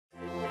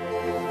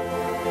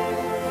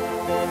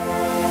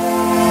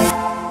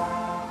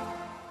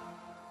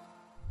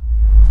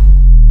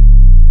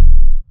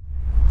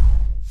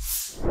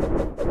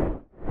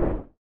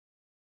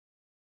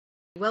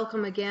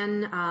welcome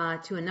again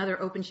to another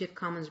OpenShift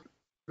Commons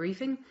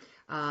briefing.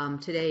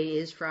 Today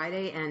is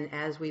Friday, and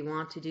as we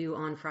want to do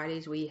on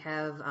Fridays, we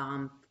have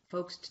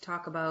folks to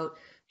talk about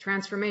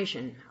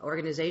transformation,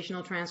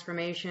 organizational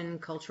transformation,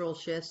 cultural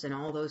shifts, and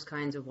all those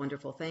kinds of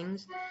wonderful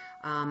things.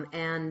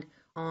 And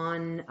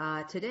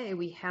on today,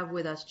 we have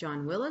with us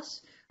John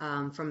Willis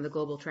from the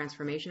Global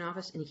Transformation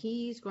Office, and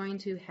he's going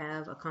to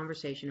have a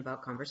conversation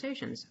about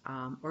conversations,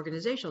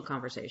 organizational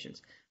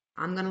conversations.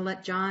 I'm going to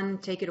let John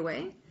take it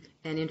away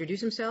and introduce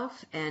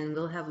himself, and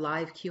we'll have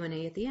live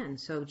Q&A at the end.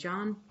 So,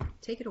 John,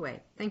 take it away.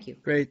 Thank you.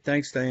 Great.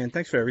 Thanks, Diane.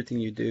 Thanks for everything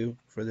you do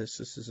for this.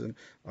 This is an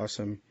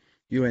awesome.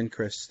 You and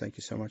Chris, thank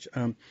you so much.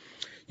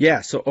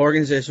 So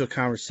organizational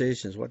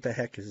conversations. What the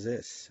heck is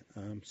this?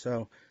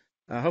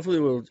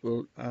 Hopefully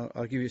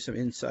I'll give you some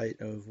insight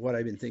of what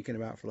I've been thinking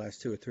about for the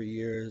last 2 or 3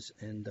 years,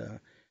 and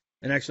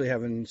actually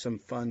having some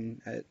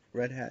fun at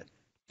Red Hat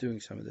doing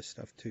some of this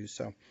stuff too.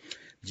 So,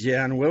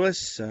 John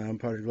Willis, I'm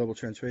part of the Global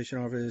Transformation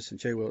Office, and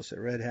Jay Willis at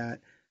Red Hat.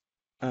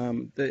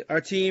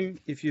 Our team,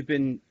 if you've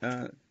been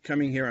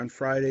coming here on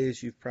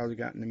Fridays, you've probably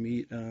gotten to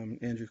meet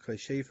Andrew Clay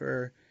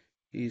Schaefer.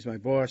 He's my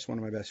boss, one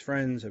of my best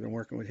friends. I've been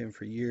working with him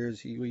for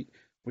years. We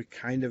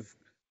kind of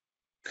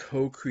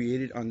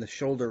co-created on the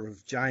shoulder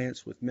of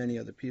giants with many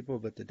other people,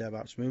 but the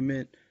DevOps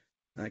movement.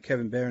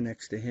 Kevin Bear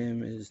next to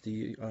him is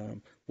the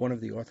one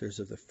of the authors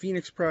of the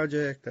Phoenix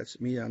Project. That's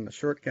me. I'm the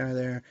short guy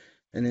there.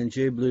 And then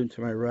Jay Bloom to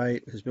my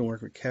right has been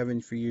working with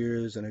Kevin for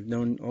years, and I've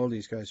known all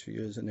these guys for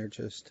years, and they're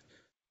just,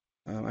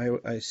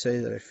 I say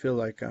that I feel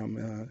like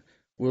I'm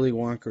Willy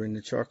Wonka in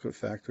the chocolate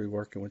factory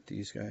working with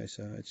these guys.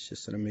 It's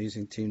just an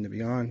amazing team to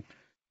be on.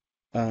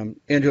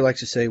 Andrew likes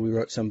to say we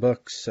wrote some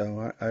books,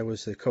 so I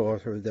was the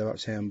co-author of the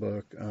DevOps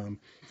Handbook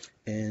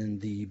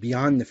and the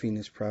Beyond the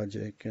Phoenix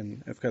Project,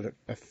 and I've got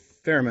a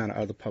fair amount of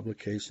other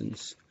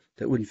publications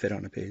that wouldn't fit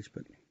on a page,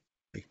 but.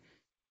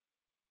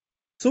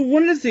 So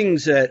one of the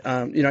things that,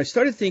 I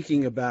started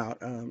thinking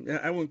about,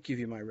 I won't give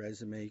you my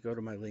resume. Go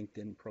to my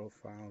LinkedIn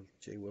profile,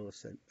 Jay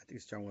Willis, I think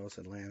it's John Willis,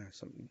 Atlanta,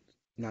 something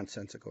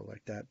nonsensical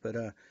like that. But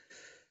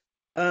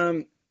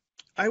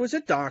I was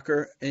at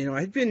Docker, and,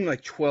 I had been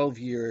like 12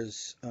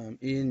 years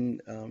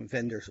in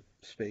vendor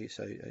space.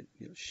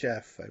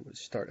 Chef,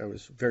 I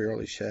was very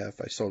early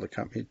chef. I sold a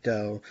company at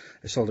Dell.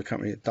 I sold a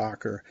company at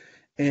Docker.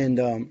 And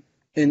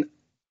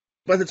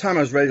by the time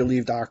I was ready to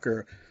leave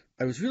Docker,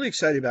 I was really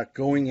excited about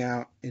going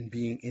out and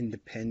being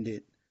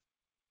independent.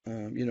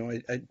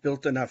 I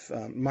built enough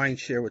mind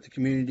share with the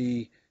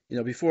community.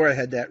 Before I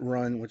had that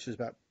run, which was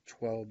about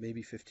 12,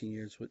 maybe 15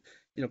 years, with,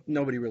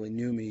 nobody really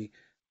knew me.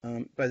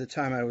 By the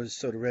time I was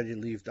sort of ready to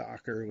leave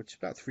Docker, which is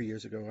about 3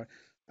 years ago,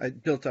 I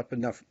built up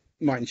enough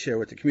mind share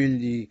with the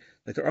community.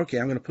 I thought, okay,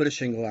 I'm going to put a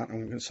shingle out and I'm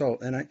going to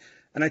consult. And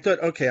I thought,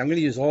 okay, I'm going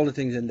to use all the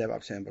things in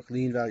DevOps Handbook: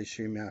 lean value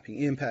stream mapping,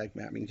 impact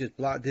mapping, just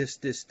blah,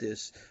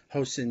 this,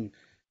 hosting.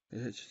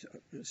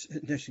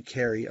 Nation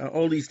carry,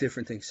 all these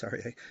different things.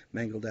 Sorry, I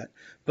mangled that.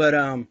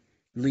 But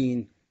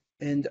lean.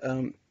 And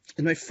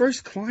in my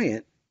first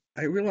client,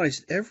 I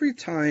realized every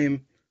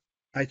time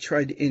I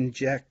tried to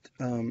inject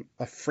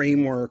a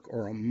framework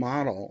or a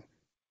model,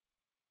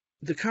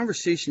 the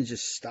conversation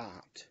just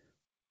stopped.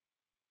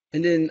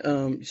 And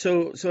then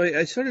so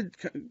I started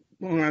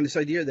going around this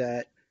idea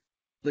that,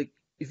 like,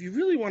 if you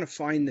really want to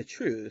find the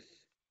truth,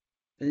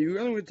 and you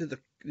really went to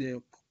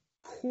the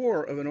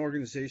core of an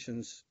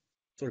organization's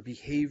sort of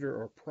behavior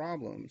or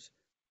problems,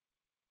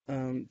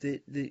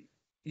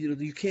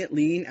 you can't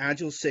lean,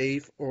 agile,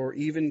 safe, or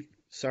even,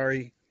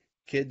 sorry,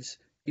 kids,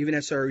 even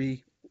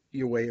SRE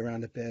your way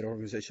around a bad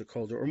organizational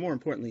culture, or more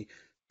importantly,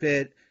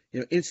 bad,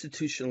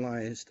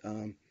 institutionalized,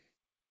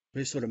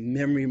 sort of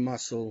memory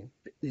muscle,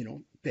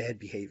 bad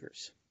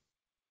behaviors.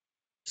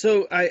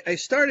 So I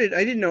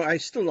didn't know, I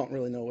still don't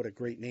really know what a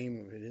great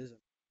name of it is. I'm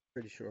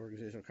pretty sure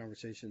organizational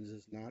conversations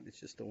is not.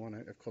 It's just the one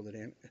I've called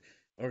it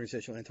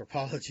organizational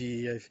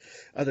anthropology.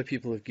 Other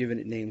people have given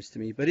it names to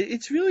me, but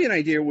it's really an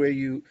idea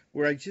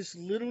where I just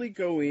literally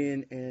go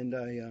in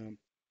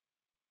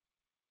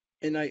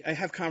and I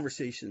have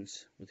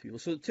conversations with people.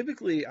 So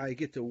typically I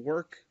get to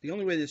work. The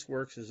only way this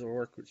works is I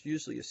work with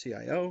usually a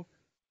CIO.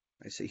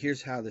 I say,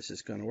 here's how this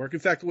is going to work. In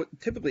fact, what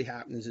typically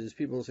happens is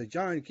people will say,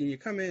 John, can you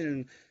come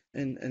in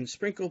and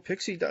sprinkle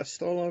pixie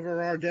dust all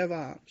over our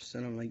DevOps?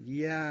 And I'm like,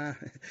 yeah,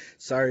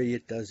 sorry,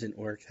 it doesn't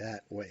work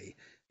that way.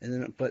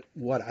 But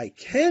what I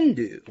can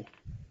do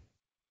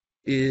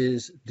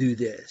is do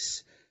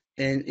this.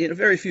 And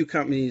very few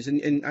companies,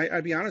 and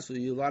I'll be honest with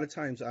you, a lot of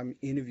times I'm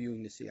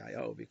interviewing the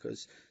CIO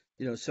because,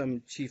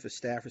 some chief of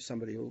staff or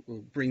somebody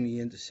will bring me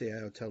into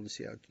CIO, tell the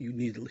CIO, you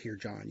need to hear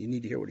John, you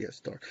need to hear what he has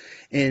to talk.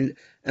 And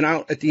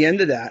I'll, at the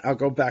end of that, I'll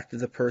go back to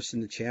the person,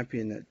 the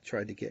champion that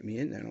tried to get me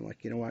in there. And I'm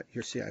like, you know what,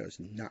 your CIO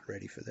is not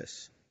ready for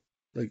this.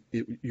 Like,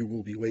 you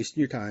will be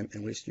wasting your time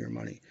and wasting your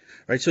money,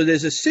 right? So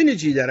there's a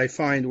synergy that I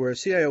find where a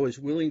CIO is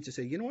willing to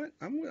say, you know what,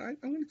 I'm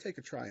going to take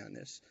a try on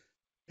this.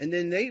 And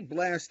then they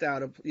blast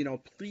out of,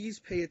 please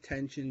pay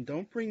attention.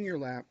 Don't bring your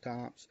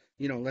laptops,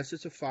 unless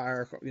it's a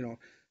fire,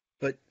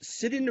 but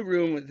sit in the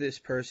room with this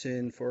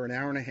person for an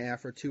hour and a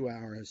half or 2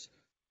 hours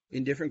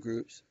in different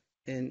groups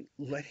and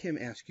let him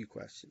ask you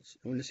questions.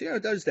 And when the CIO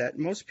does that,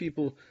 most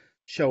people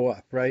show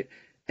up, right?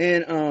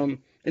 And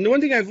the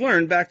one thing I've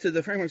learned back to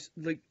the frameworks,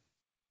 like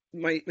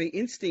my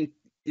instinct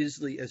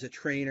is as a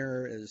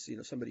trainer, as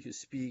somebody who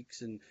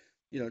speaks and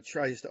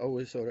tries to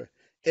always sort of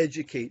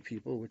educate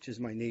people, which is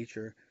my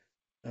nature,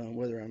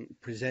 whether I'm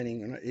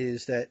presenting or not,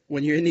 is that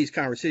when you're in these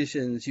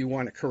conversations, you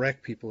want to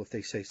correct people if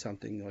they say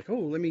something like, "Oh,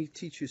 let me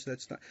teach you." So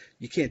that's not,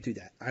 you can't do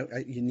that.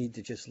 You need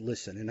to just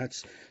listen, and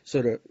that's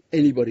sort of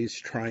anybody who's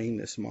trying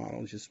this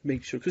model. Just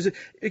make sure, because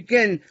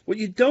again, what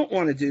you don't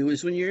want to do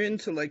is when you're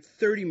into like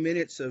 30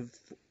 minutes of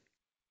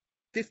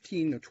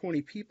 15 or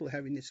 20 people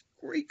having this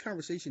great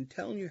conversation,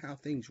 telling you how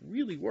things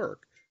really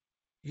work,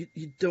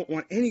 you don't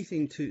want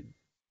anything to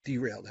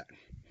derail that.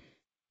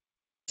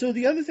 So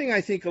the other thing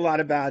I think a lot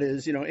about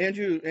is,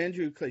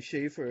 Andrew Clay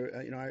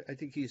Schaefer. I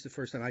think he's the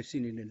first time I've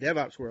seen it in the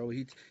DevOps world.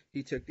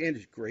 He took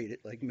Andrew's great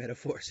at like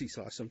metaphors. He's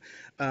awesome.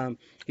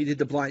 He did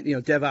the blind,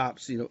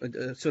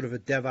 DevOps, sort of a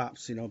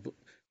DevOps,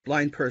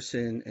 blind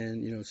person,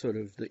 and sort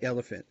of the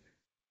elephant.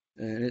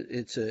 And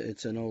it's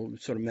an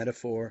old sort of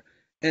metaphor.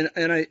 And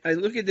I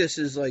look at this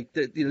as like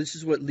that. This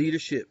is what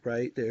leadership,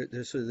 right?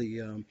 There's sort of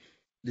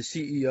the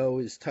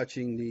CEO is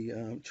touching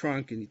the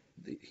trunk, and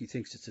he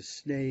thinks it's a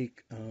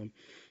snake.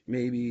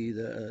 Maybe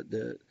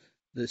the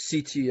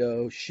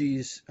CTO,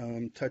 she's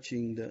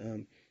touching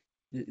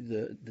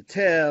the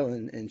tail,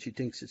 and she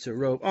thinks it's a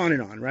rope. On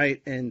and on,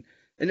 right?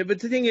 But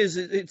the thing is,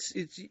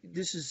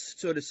 this is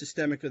sort of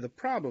systemic of the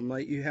problem,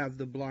 right? You have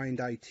the blind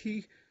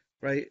IT,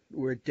 right,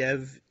 where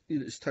dev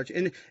is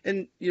touching,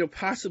 and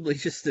possibly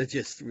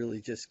just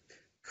really just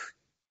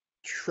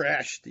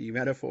trash the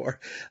metaphor.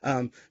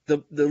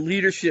 The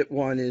leadership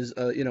one is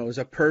is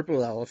a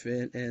purple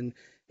elephant, and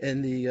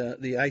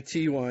the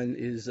IT one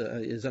is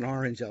an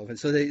orange elephant.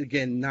 So they,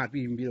 again, not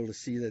even be able to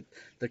see that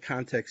the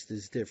context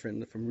is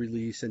different from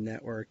release and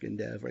network and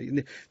dev, right?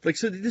 And like,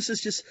 so this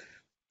is just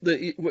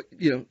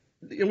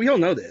we all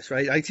know this,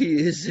 right? IT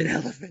is an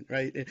elephant,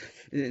 right?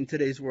 In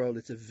today's world,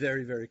 it's a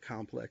very, very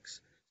complex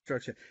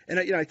structure. And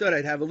I thought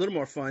I'd have a little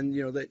more fun,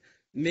 that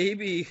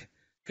maybe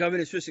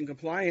governance, risk, and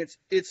compliance,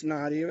 it's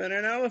not even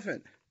an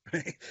elephant,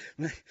 right?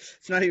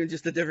 It's not even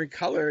just a different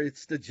color.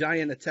 It's the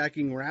giant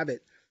attacking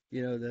rabbit,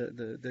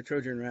 the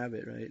Trojan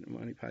rabbit, right?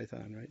 Monty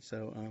Python, right?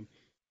 So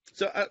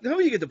how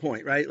do you get the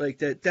point, right? Like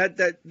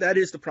that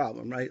is the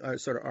problem, right?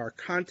 Our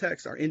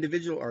context, our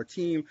individual, our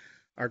team,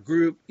 our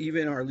group,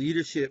 even our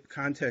leadership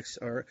contexts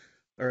are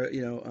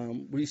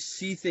we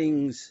see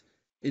things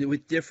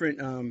with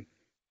different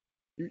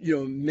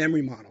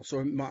memory models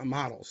or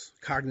models,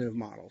 cognitive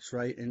models,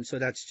 right? And so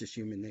that's just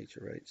human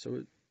nature, right?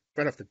 So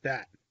right off the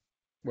bat,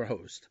 we're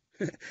hosed.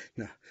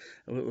 No,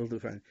 we'll do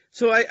fine.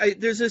 So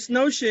there's this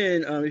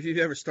notion, if you've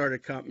ever started a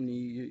company,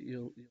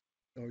 you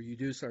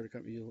do start a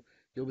company,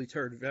 you'll be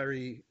told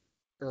very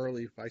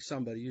early by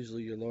somebody,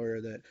 usually your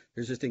lawyer, that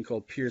there's this thing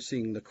called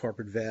piercing the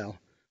corporate veil,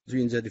 which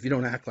means that if you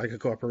don't act like a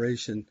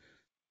corporation,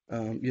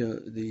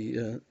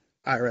 the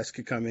IRS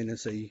could come in and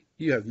say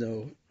you have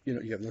no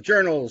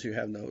journals, you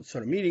have no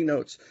sort of meeting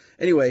notes.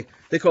 Anyway,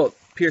 they call it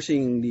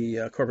piercing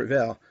the corporate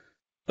veil.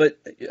 But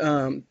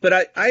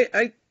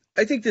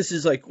I think this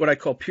is like what I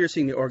call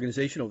piercing the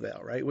organizational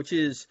veil, right? Which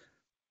is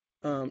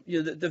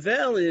the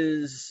veil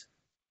is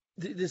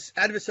this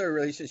adversarial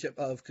relationship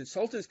of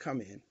consultants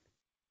come in,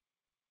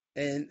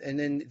 and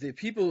then the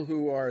people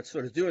who are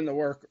sort of doing the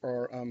work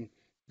are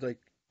like,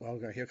 well,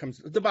 here comes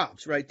the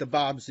Bobs, right? The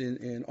Bobs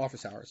in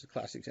office hours, a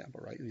classic example,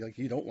 right? Like,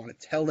 you don't want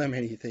to tell them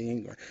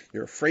anything, or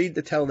you're afraid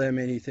to tell them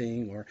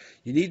anything, or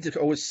you need to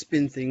always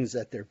spin things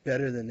that they're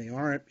better than they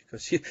aren't,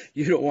 because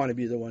you don't want to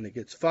be the one that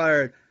gets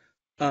fired.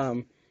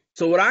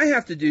 So what I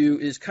have to do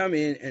is come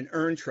in and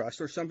earn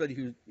trust, or somebody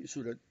who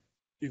sort of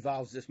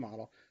evolves this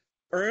model,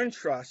 earn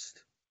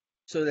trust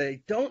so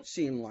they don't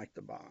seem like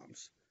the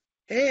Bobs.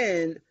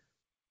 And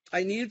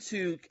I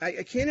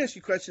can't ask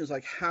you questions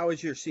like, how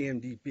is your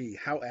CMDB?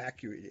 How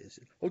accurate is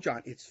it? Oh,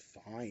 John, it's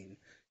fine,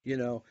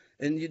 and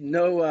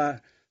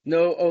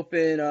no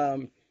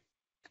open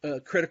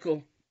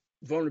critical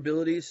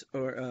vulnerabilities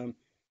or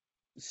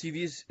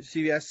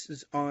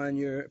CVSs on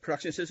your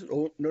production systems.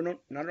 Oh, no,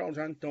 not at all,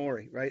 John. Don't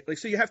worry, right? Like,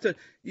 so you have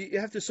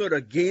to sort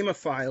of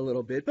gamify a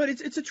little bit, but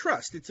it's a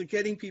trust. It's a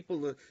getting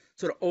people to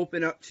sort of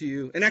open up to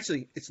you. And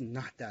actually, it's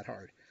not that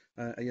hard.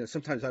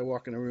 Sometimes I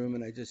walk in a room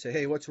and I just say,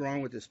 "Hey, what's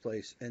wrong with this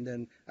place?" And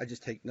then I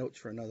just take notes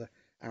for another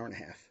hour and a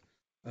half.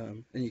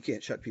 And you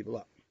can't shut people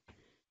up.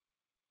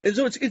 And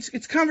so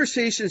it's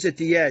conversations at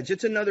the edge.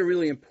 It's another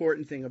really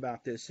important thing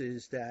about this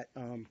is that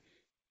a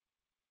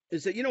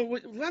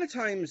lot of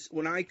times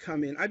when I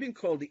come in, I've been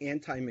called the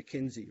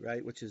anti-McKinsey,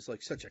 right? Which is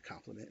like such a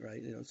compliment,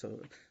 right? So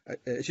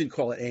I shouldn't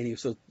call it any.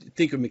 So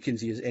think of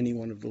McKinsey as any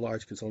one of the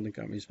large consulting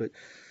companies, but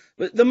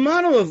the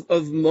model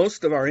of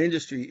most of our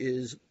industry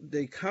is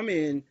they come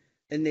in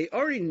and they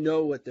already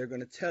know what they're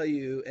going to tell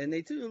you, and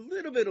they do a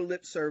little bit of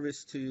lip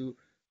service to,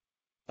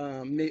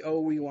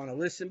 we want to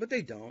listen, but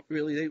they don't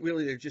really.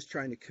 They're just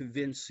trying to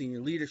convince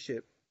senior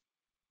leadership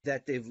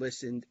that they've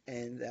listened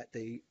and that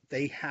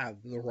they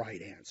have the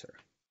right answer.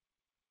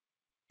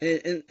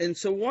 And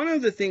so one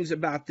of the things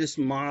about this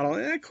model,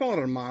 and I call it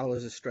a model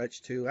as a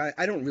stretch too,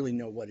 I don't really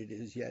know what it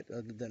is yet,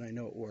 other than I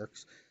know it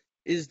works,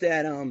 is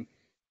that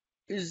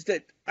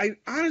I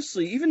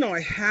honestly, even though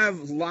I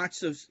have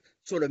lots of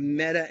sort of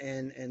meta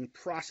and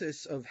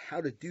process of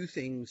how to do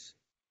things,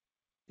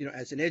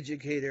 as an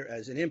educator,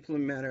 as an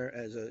implementer,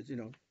 as a,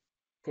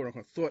 quote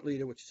unquote thought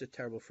leader, which is a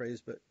terrible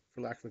phrase, but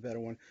for lack of a better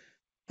one.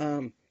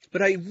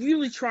 But I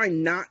really try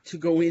not to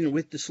go in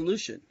with the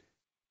solution.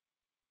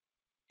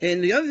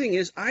 And the other thing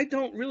is, I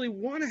don't really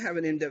want to have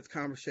an in-depth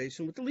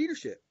conversation with the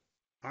leadership.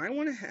 I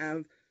want to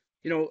have,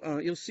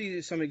 you'll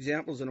see some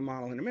examples in a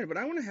model in a minute, but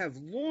I want to have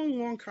long,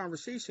 long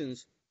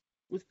conversations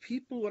with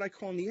people, what I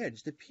call on the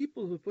edge, the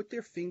people who put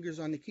their fingers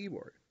on the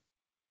keyboard.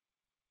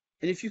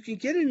 And if you can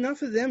get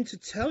enough of them to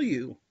tell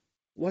you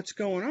what's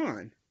going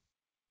on,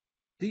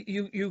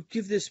 you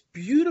give this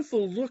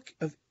beautiful look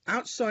of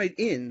outside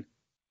in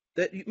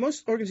that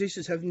most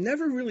organizations have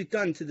never really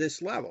done to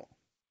this level.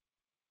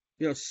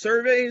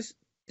 Surveys,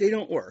 they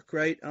don't work,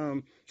 right?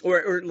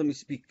 Or let me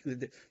speak,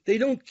 they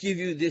don't give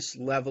you this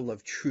level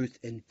of truth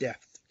and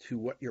depth to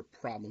what your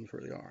problems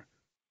really are.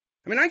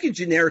 I mean, I could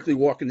generically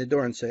walk in the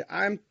door and say,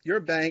 you're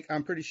a bank,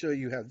 I'm pretty sure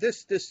you have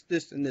this,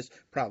 and this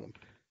problem.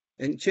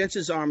 And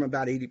chances are I'm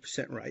about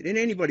 80% right. And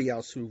anybody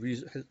else who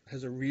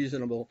has a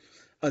reasonable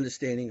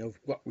understanding of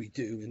what we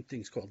do in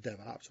things called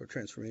DevOps or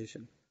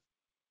transformation.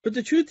 But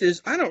the truth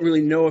is, I don't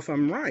really know if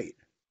I'm right.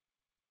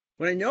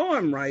 When I know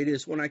I'm right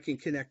is when I can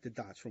connect the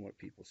dots from what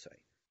people say,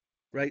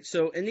 right?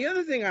 So, and the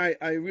other thing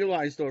I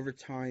realized over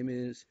time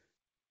is,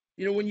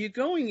 when you're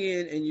going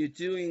in and you're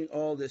doing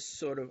all this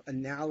sort of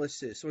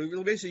analysis, or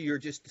basically you're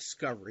just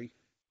discovery.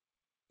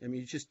 I mean,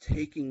 you're just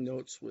taking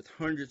notes with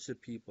hundreds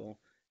of people.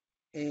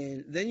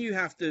 And then you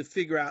have to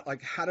figure out,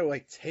 like, how do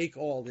I take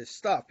all this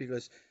stuff?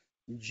 Because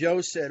Joe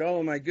said,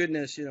 oh, my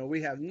goodness,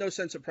 we have no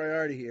sense of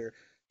priority here.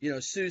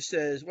 Sue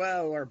says,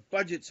 well, our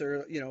budgets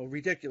are,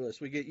 ridiculous.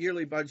 We get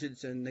yearly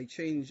budgets and they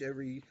change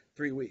every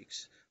 3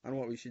 weeks on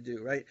what we should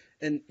do, right?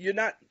 And you're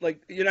not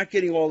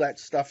getting all that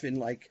stuff in,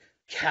 like,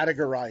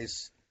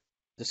 categorized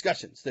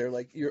discussions. They're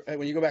like,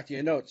 when you go back to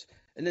your notes.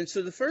 And then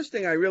so the first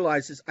thing I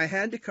realized is I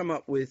had to come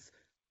up with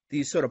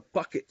these sort of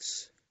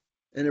buckets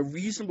in a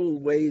reasonable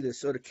way to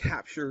sort of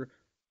capture.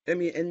 I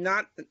mean, and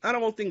not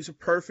all things are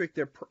perfect.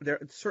 There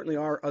certainly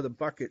are other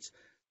buckets,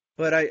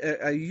 but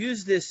I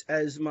use this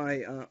as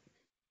my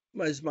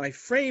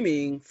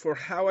framing for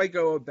how I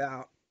go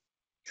about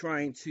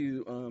trying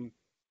to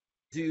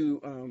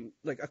do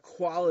like a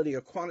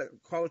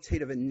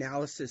qualitative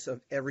analysis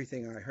of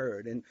everything I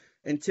heard,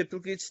 and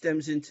typically it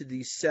stems into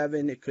these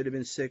 7. It could have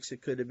been 6.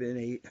 It could have been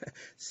 8.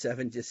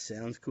 7 just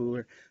sounds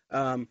cooler.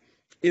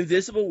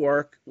 Invisible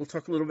work. We'll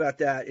talk a little about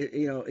that.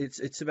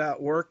 It's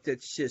about work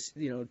that's just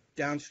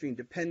downstream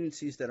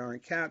dependencies that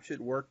aren't captured,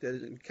 work that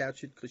isn't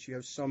captured because you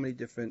have so many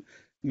different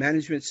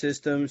management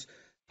systems.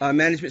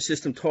 Management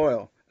system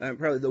toil.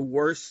 Probably the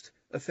worst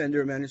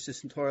offender of management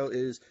system toil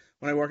is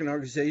when I work in an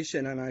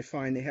organization and I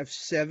find they have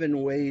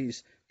 7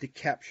 ways to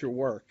capture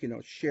work.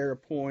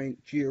 SharePoint,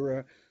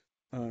 Jira,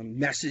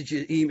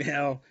 messages,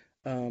 email,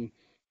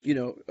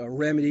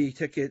 remedy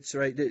tickets,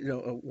 right?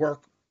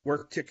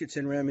 Work tickets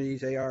and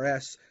remedies,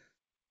 ARS,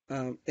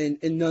 and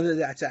none of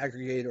that's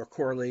aggregated or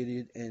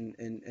correlated, and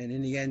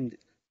in the end,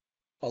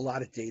 a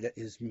lot of data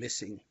is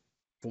missing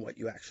from what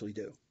you actually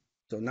do.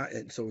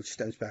 So it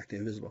stems back to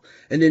invisible.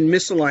 And then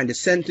misaligned a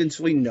sentence,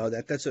 we know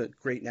that's a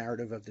great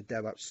narrative of the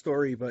DevOps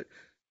story, but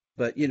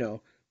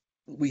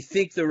we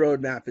think the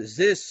roadmap is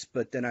this,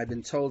 but then I've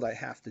been told I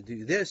have to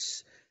do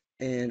this.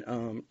 And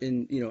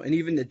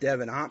even the dev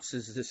and ops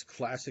is this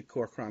classic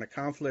core chronic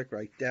conflict,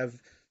 right?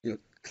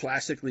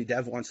 Classically,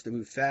 dev wants to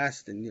move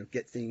fast and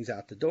get things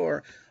out the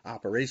door.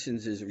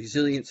 Operations is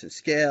resilience and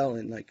scale,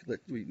 and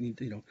we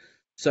need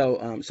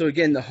So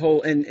again, the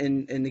whole and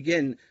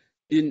again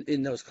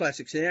in those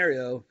classic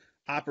scenario,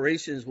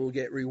 operations will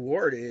get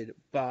rewarded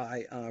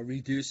by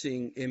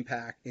reducing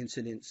impact,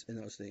 incidents,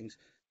 and those things.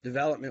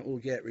 Development will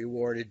get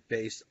rewarded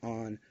based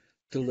on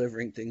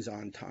delivering things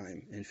on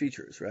time and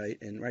features, right?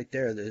 And right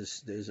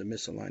there's a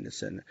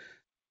misalignment in.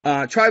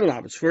 Tribal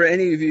knowledge. For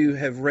any of you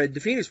have read the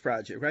Phoenix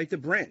Project, right? The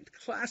Brent,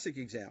 classic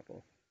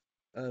example.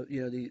 There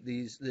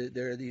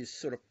are these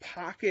sort of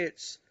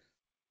pockets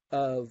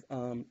of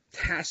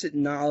tacit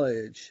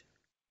knowledge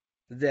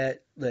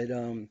that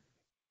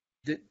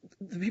the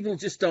people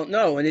just don't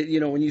know.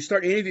 And when you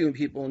start interviewing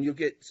people, and you'll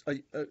get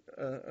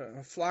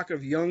a flock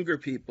of younger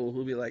people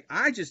who'll be like,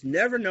 I just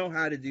never know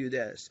how to do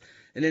this.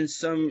 And then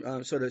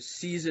some sort of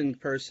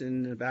seasoned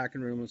person in the back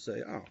of the room will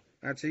say, oh,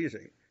 that's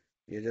easy.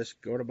 You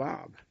just go to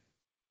Bob.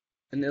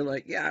 And they're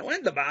like, yeah, I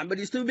went to Bob, but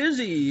he's too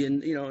busy.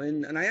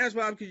 And I asked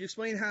Bob, could you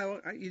explain how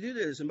you do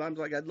this? And Bob's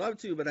like, I'd love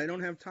to, but I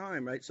don't have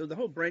time, right? So the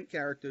whole Brent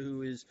character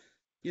who is,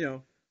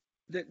 and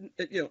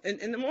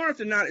the more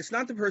often than not, it's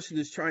not the person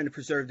who's trying to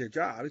preserve their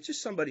job. It's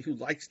just somebody who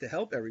likes to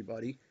help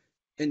everybody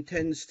and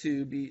tends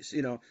to be,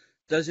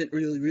 doesn't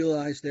really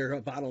realize they're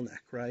a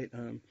bottleneck, right?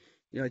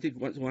 I think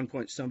at one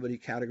point somebody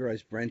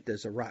categorized Brent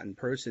as a rotten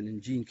person,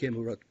 and Gene Kim,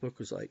 who wrote the book,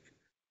 was like,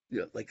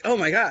 like, oh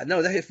my God,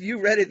 no, that, if you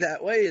read it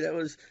that way, that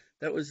was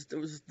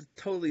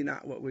totally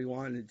not what we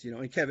wanted,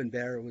 And Kevin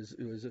Bear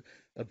was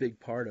a big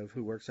part of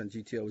who works on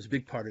GTO, was a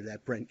big part of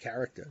that Brent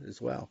character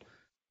as well.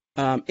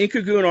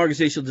 Incongruent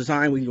organizational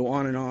design, we can go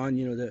on and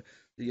on,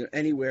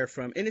 anywhere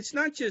from, and it's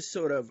not just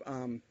sort of,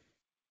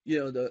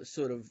 the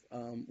sort of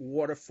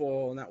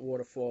waterfall, not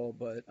waterfall,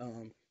 but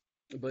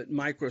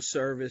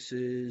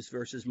microservices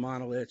versus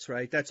monoliths,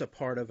 right? That's a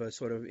part of a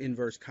sort of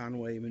inverse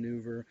Conway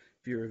maneuver,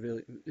 if you're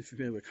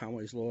familiar with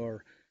Conway's law.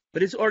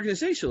 But it's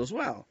organizational as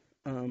well.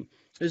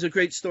 There's a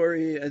great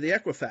story, the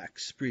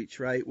Equifax breach,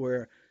 right,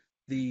 where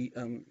the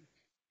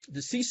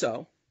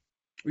CISO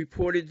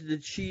reported to the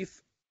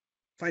chief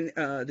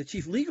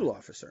legal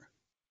officer.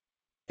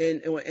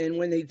 And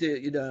when they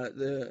did,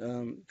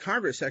 the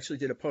Congress actually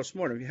did a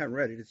postmortem. If you haven't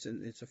read it,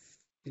 it's a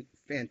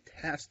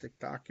fantastic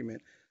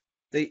document.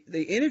 They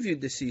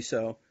interviewed the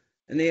CISO,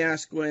 and they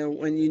asked, well,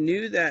 when you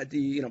knew that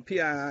the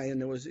PII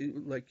and there was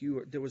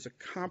a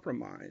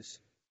compromise,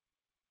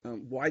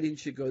 why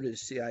didn't you go to the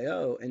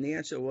CIO? And the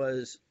answer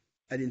was,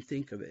 I didn't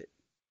think of it.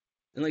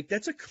 And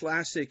that's a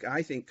classic,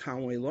 I think,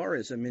 Conway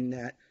Lawrism, in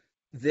that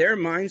their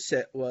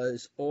mindset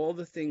was all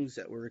the things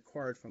that were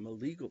required from a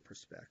legal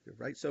perspective,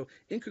 right? So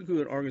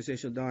incongruent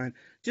organizational design,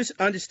 just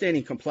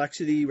understanding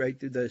complexity, right,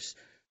 through this.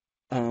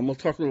 We'll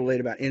talk a little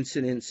later about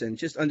incidents, and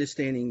just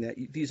understanding that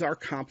these are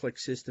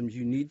complex systems.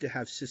 You need to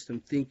have system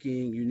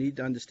thinking. You need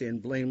to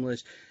understand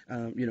blameless.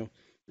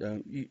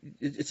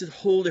 It's a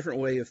whole different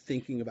way of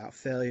thinking about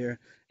failure.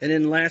 And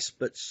then last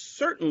but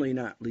certainly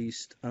not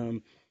least,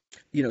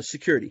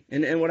 security.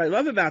 And what I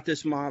love about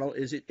this model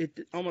is it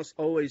almost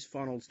always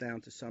funnels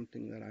down to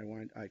something that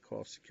I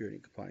call security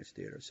and compliance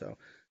data. So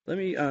let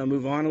me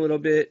move on a little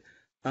bit.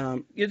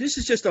 This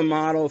is just a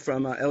model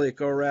from Elliot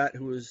Goldratt,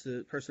 who was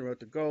the person who wrote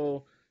the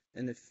goal,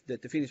 and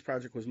that the Phoenix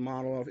Project was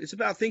modeled off. It's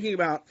about thinking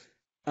about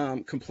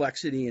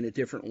complexity in a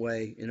different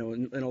way. In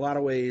a lot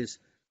of ways,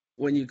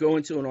 when you go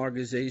into an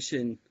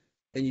organization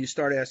and you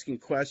start asking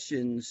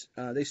questions,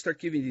 they start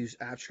giving you these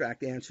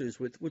abstract answers,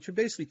 which are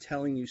basically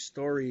telling you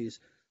stories,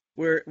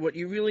 where what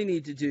you really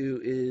need to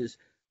do is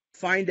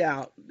find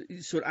out.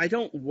 So I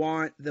don't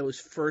want those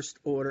first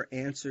order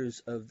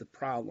answers of the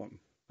problem.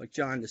 Like,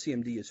 John, the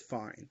CMD is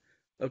fine.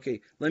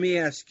 Okay, let me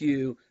ask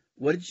you,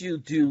 what did you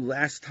do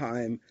last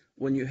time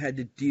when you had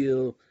to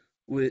deal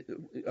with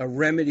a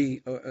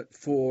remedy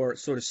for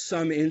sort of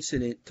some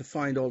incident to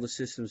find all the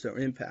systems that were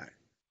impacted?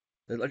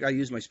 Like, I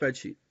used my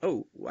spreadsheet.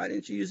 Oh, why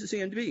didn't you use the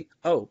CMDB?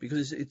 Oh,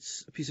 because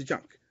it's a piece of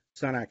junk.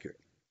 It's not accurate.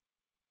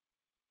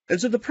 And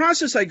so the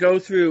process I go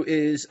through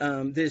is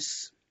I've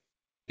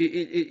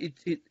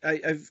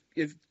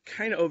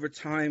kind of over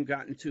time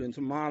gotten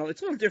into model.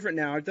 It's a little different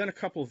now. I've done a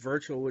couple of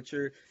virtual,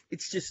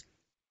 it's just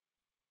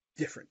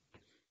different.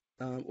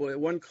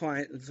 One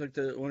client, it's like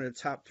one of the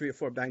top 3 or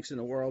 4 banks in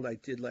the world, I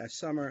did last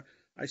summer.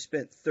 I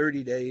spent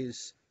 30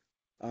 days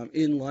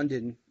in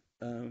London.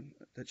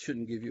 That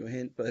shouldn't give you a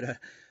hint, but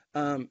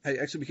I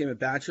actually became a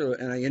bachelor,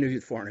 and I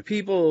interviewed 400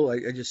 people.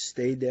 I just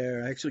stayed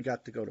there. I actually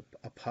got to go to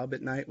a pub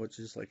at night, which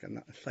is like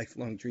a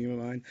lifelong dream of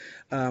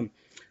mine.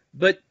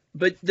 But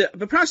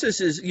the process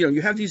is,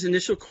 you have these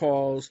initial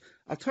calls.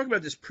 I'll talk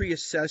about this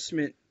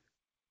pre-assessment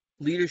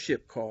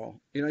leadership call.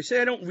 I say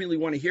I don't really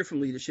want to hear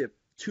from leadership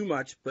too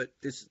much, but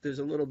there's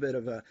a little bit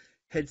of a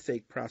head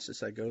fake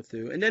process I go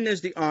through. And then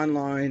there's the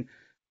online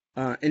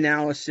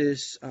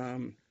analysis.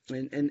 And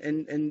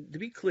to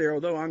be clear,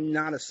 although I'm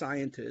not a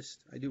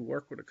scientist, I do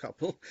work with a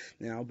couple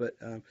now, but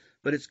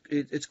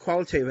it's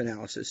qualitative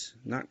analysis,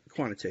 not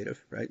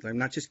quantitative, right? I'm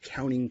not just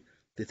counting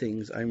the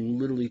things. I'm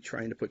literally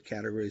trying to put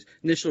categories: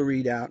 initial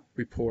readout,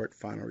 report,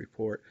 final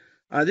report.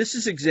 This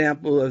is an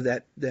example of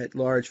that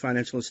large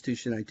financial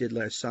institution I did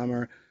last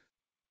summer.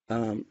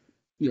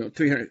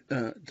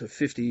 300 to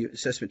 50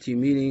 assessment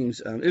team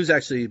meetings. It was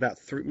actually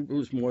it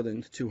was more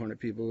than 200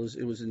 people.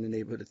 It was in the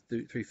neighborhood of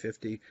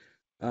 350.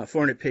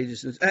 400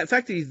 pages. In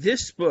fact,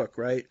 this book,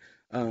 right?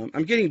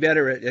 I'm getting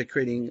better at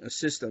creating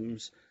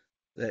systems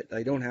that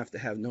I don't have to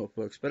have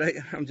notebooks, but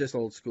I'm just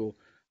old school.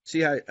 See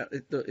how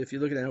if you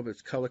look at that notebook,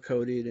 it's color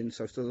coded and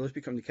stuff. So those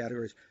become the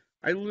categories.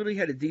 I literally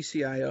had a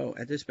DCIO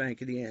at this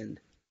bank at the end.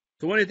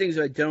 So one of the things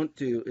I don't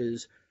do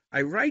is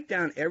I write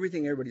down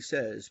everything everybody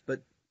says,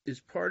 but as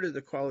part of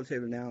the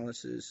qualitative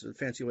analysis, a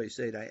fancy way to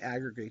say it, I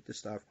aggregate the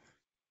stuff.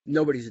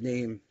 Nobody's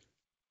name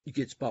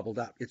gets bubbled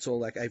up. It's all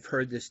like, I've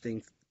heard this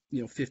thing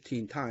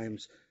 15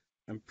 times.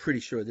 I'm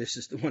pretty sure this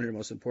is one of the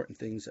most important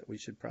things that we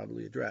should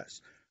probably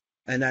address.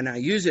 And then I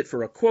use it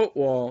for a quote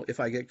wall if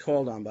I get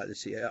called on by the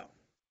CIO.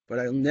 But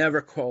I'll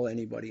never call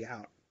anybody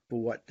out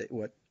for what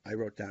I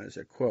wrote down as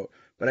a quote.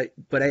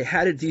 But I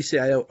had a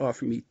DCIO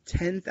offer me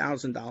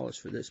 $10,000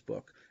 for this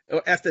book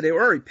after they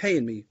were already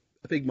paying me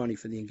big money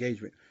for the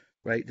engagement.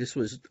 Right? This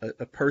was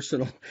a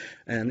personal,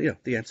 and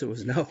the answer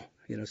was no.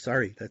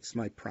 Sorry, that's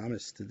my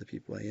promise to the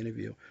people I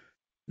interview.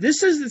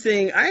 This is the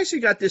thing. I actually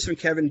got this from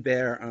Kevin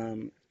Bear.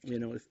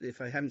 If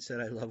I haven't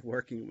said I love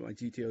working with my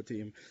GTO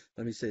team,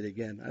 let me say it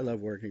again. I love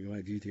working with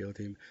my GTO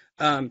team.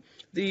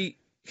 The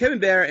Kevin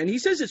Bear, and he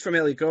says it's from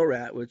Elliot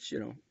Goldratt, which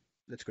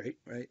that's great,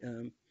 right?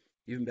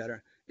 even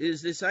better,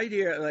 is this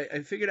idea. Like I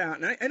figured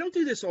out, and I don't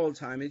do this all the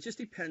time. It just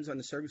depends on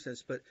the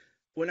circumstance. But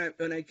when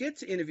I get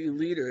to interview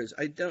leaders,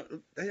 I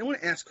want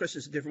to ask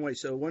questions a different way.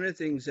 So one of the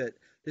things that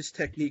this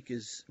technique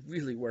is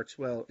really works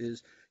well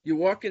is you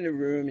walk in the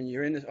room and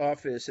you're in the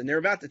office and they're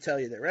about to tell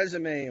you their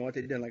resume and what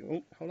they did. Like,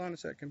 oh, hold on a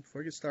second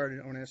before we get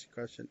started. I want to ask you a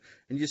question.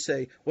 And you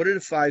say, what are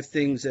the 5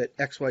 things that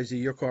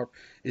XYZ your corp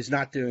is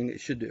not doing that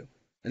it should do?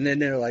 And then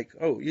they're like,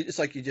 oh, it's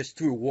like you just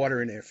threw cold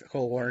water in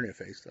their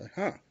face. They're like,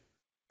 huh.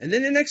 And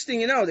then the next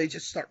thing you know, they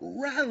just start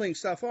rattling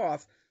stuff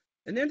off.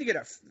 And then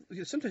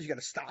sometimes you got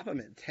to stop them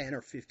at 10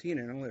 or 15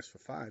 and only ask for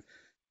 5.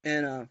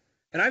 And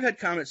I've had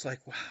comments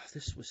like, wow,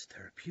 this was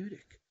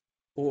therapeutic.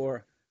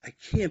 Or I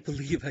can't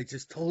believe I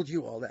just told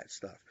you all that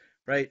stuff,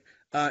 right?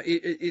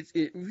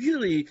 It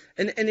really,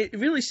 and it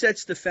really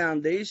sets the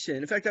foundation.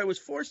 In fact, I was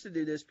forced to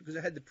do this because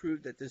I had to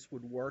prove that this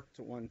would work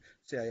to one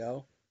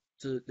CIO.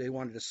 So they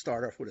wanted to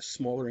start off with a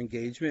smaller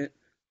engagement.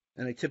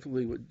 And I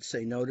typically would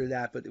say no to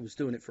that, but it was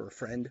doing it for a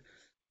friend,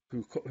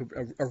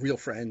 a real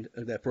friend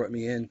that brought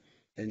me in.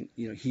 And,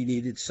 he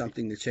needed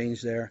something to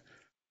change there.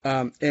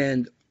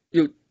 And,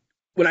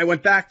 when I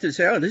went back to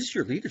say, oh, this is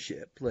your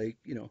leadership, like,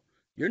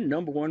 your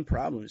number one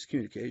problem is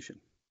communication.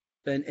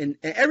 And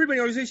everybody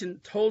in the organization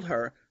told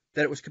her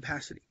that it was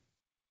capacity.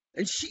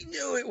 And she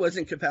knew it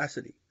wasn't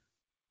capacity.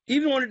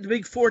 Even when the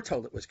Big Four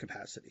told it was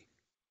capacity.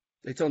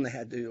 They told them they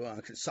had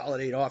to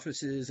consolidate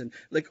offices and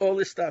like all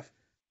this stuff.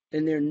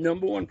 And their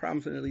number one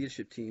problem for the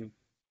leadership team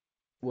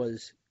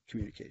was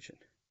communication.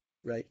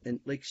 Right. And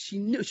like she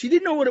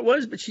didn't know what it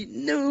was, but she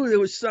knew there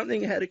was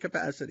something ahead of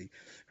capacity.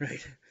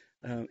 Right.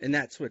 And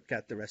that's what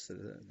got the rest of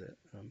the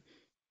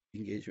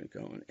engagement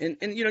going. And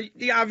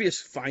the obvious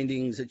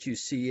findings that you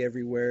see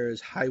everywhere is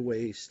high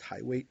waste,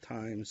 high wait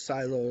times,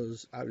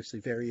 silos,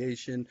 obviously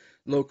variation,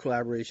 low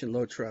collaboration,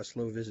 low trust,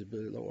 low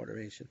visibility, low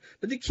automation.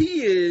 But the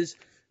key is,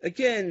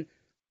 again,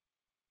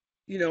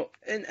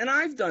 and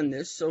I've done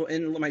this,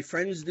 and my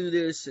friends do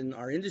this, and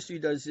our industry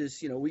does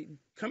this,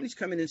 companies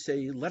come in and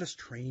say, let us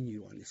train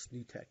you on this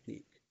new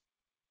technique.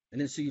 And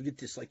then so you get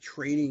this like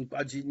training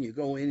budget and you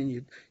go in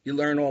and you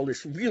learn all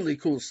this really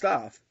cool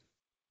stuff.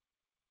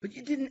 But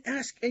you didn't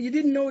ask, and you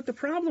didn't know what the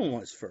problem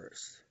was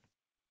first,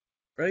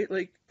 right?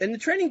 Like, and the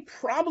training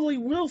probably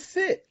will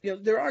fit.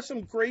 There are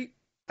some great,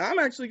 I'm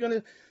actually going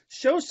to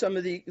show some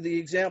of the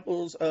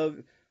examples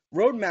of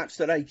roadmaps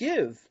that I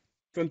give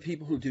from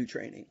people who do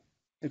training,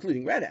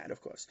 including Red Hat,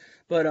 of course.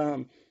 But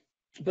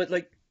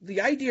like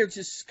the idea of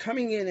just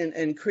coming in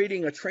and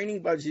creating a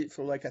training budget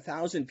for like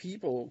 1,000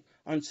 people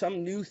on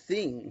some new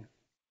thing,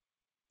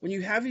 when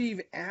you haven't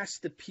even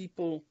asked the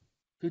people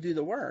who do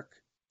the work,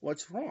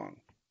 what's wrong?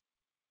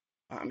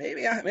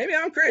 Maybe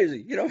I'm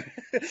crazy,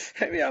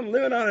 maybe I'm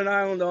living on an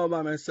island all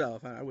by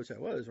myself. I wish I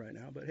was right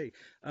now, but hey,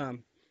 but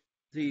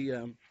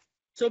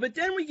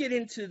then we get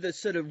into the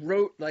sort of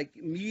rote like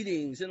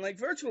meetings and like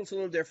virtual is a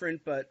little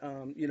different, but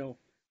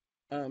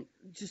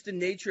just the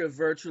nature of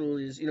virtual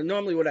is,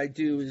 normally what I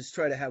do is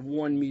try to have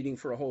one meeting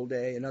for a whole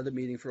day, another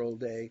meeting for a whole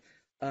day.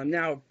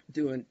 Now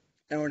doing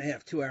hour and a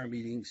half, 2-hour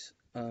meetings.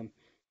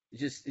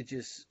 It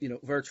just,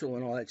 virtual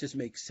and all that just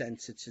makes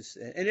sense. It's just,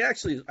 and it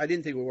actually, I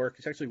didn't think it would work.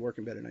 It's actually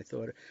working better than I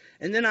thought.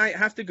 And then I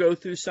have to go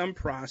through some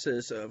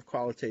process of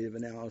qualitative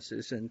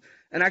analysis and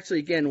actually,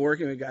 again,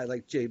 working with a guy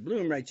like Jay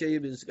Bloom, right? Jay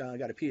has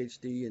got a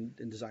PhD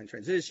in design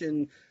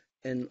transition,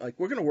 and like,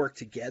 we're going to work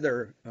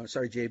together.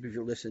 Sorry, Jabe, if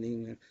you're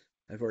listening,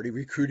 I've already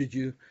recruited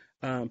you,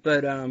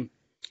 but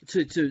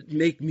to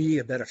make me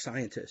a better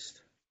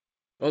scientist.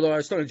 Although I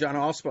was talking to John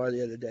Allspar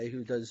the other day,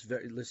 who does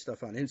this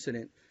stuff on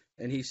incident,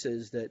 and he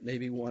says that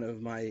maybe one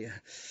of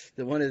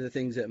the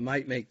things that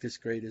might make this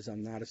great is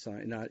I'm not a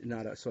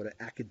sort of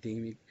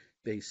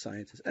academic-based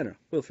scientist. I don't know.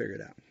 We'll figure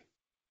it out.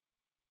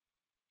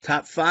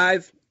 Top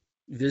 5: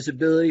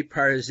 visibility,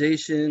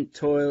 prioritization,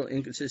 toil,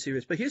 inconsistency,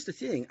 risk. But here's the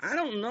thing: I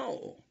don't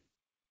know.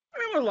 I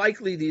mean, more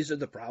likely these are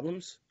the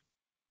problems.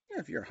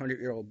 If you're a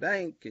 100-year-old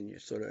bank and you're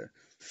sort of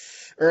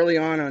early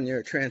on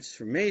your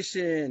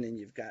transformation and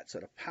you've got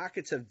sort of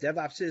pockets of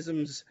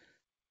DevOpsisms,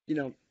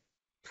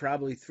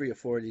 probably 3 or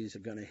 4 of these are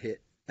going to hit.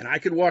 And I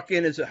could walk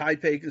in as a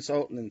high-paid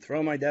consultant and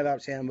throw my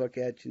DevOps handbook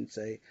at you and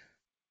say,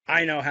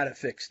 I know how to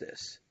fix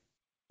this,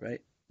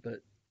 right? But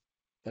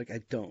like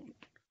I don't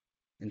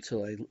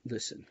until I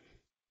listen,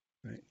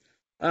 right?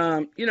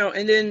 And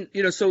then,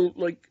 so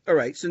like, all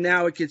right, so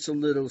now it gets a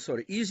little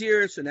sort of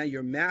easier. So now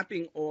you're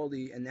mapping all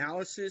the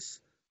analysis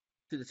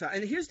to the top.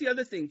 And here's the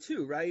other thing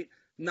too, right?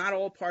 Not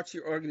all parts of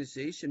your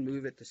organization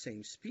move at the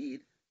same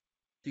speed.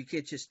 You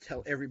can't just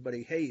tell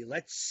everybody, hey,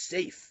 let's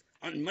safe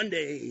on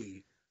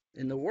Monday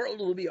and the world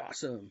will be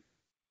awesome.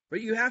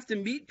 But you have to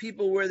meet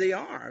people where they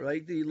are.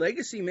 Like the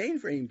legacy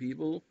mainframe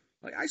people,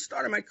 like I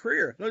started my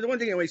career. The one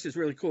thing that makes this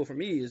really cool for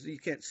me is you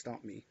can't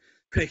stomp me.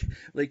 Right?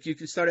 Like you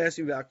can start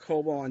asking me about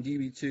COBOL on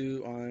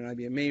DB2 on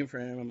IBM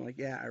mainframe. I'm like,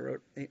 yeah,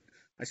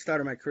 I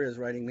started my career as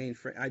writing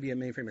IBM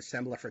mainframe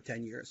assembler for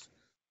 10 years.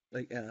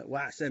 Like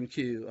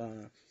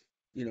WASMQ,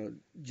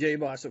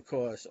 JBoss, of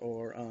course,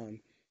 or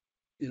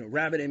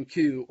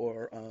RabbitMQ,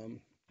 or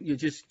you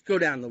just go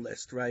down the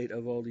list, right,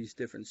 of all these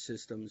different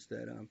systems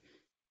that,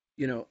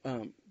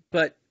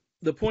 but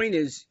the point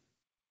is,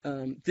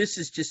 this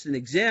is just an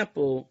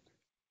example.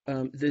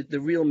 The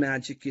real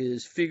magic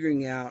is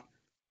figuring out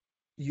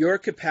your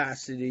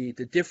capacity,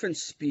 the different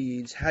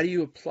speeds. How do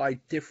you apply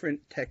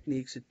different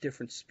techniques at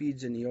different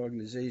speeds in the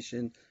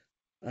organization?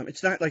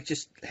 It's not like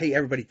just, hey,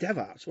 everybody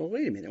DevOps. Well,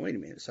 wait a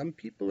minute. Some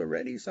people are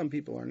ready, some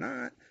people are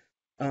not.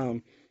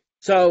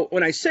 So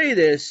when I say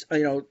this, I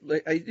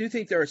do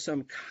think there are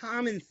some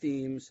common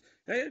themes.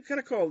 I kind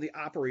of call it the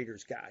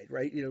operator's guide,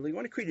 right? You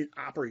want to create an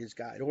operator's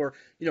guide, or,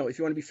 if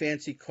you want to be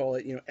fancy, call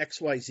it,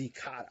 XYZ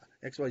Kata,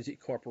 XYZ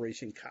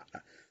Corporation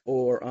Kata,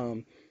 or,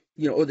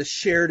 or the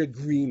shared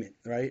agreement,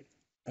 right?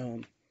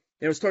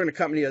 I was talking to a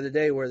company the other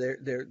day where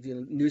their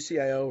new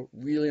CIO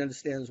really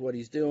understands what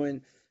he's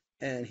doing,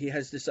 and he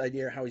has this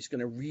idea how he's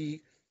going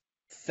to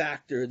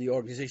refactor the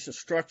organizational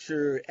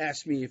structure.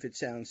 Ask me if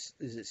is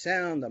it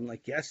sound? I'm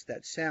like, yes,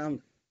 that's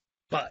sound,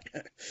 but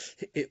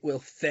it will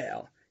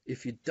fail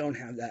if you don't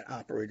have that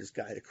operator's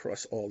guide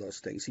across all those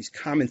things, these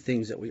common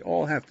things that we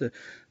all have to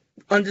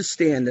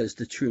understand as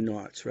the true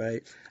norths,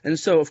 right? And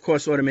so, of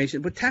course,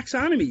 automation, but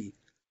taxonomy,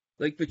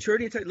 like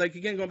maturity, like,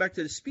 again, going back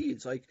to the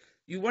speeds, like,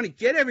 you want to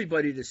get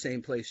everybody to the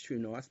same place, true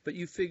north, but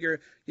you figure,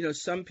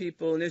 some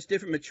people, and there's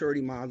different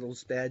maturity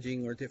models,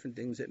 badging, or different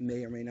things that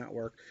may or may not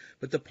work.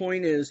 But the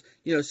point is,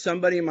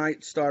 somebody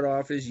might start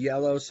off as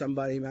yellow,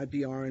 somebody might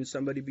be orange,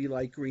 somebody be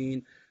light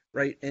green,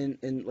 right?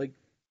 And like,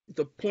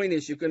 the point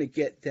is, you're going to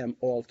get them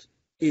all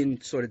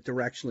in sort of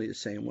directionally the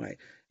same way.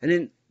 And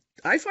then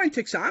I find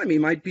taxonomy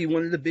might be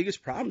one of the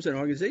biggest problems in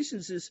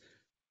organizations is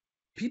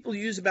people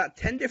use about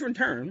 10 different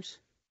terms,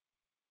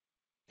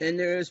 and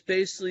there's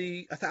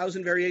basically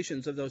 1,000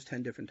 variations of those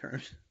 10 different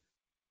terms.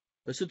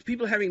 So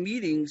people having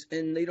meetings,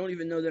 and they don't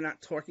even know they're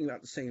not talking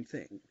about the same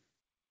thing.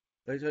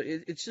 Right? So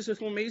it's just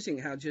so amazing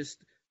how just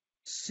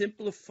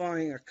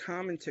simplifying a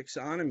common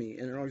taxonomy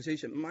in an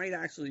organization might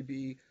actually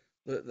be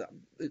the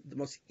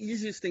most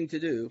easiest thing to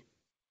do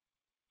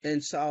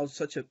and solve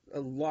such a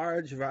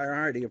large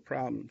variety of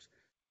problems.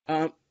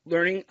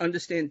 Learning,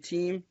 understand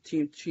team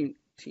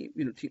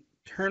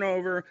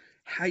turnover,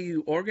 how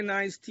you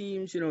organize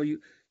teams.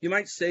 You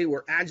might say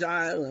we're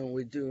agile and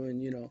we're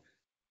doing,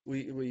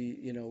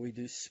 we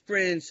do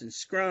sprints and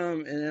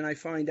Scrum, and then I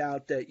find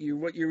out that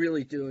what you're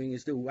really doing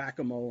is do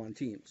whack-a-mole on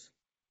teams.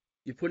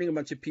 You're putting a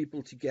bunch of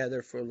people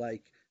together for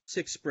like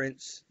 6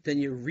 sprints, then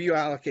you're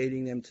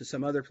reallocating them to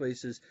some other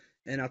places.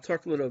 And I'll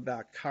talk a little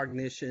about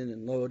cognition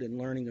and load and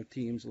learning of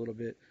teams a little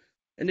bit.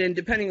 And then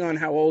depending on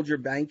how old your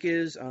bank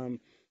is,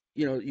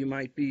 you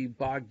might be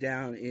bogged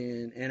down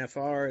in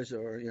NFRs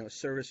or,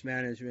 service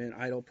management,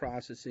 idle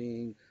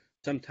processing,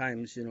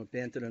 sometimes,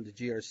 banded under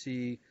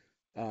GRC.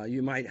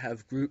 You might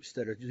have groups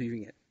that are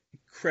moving at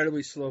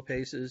incredibly slow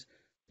paces.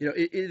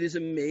 It is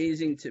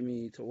amazing to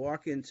me to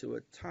walk into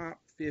a top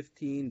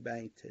 15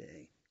 bank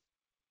today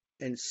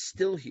and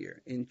still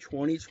hear in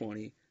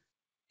 2020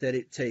 that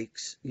it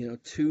takes,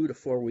 2 to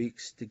 4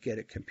 weeks to get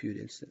a compute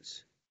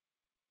instance.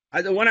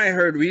 The one I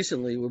heard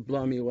recently would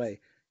blow me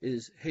away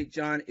is, hey,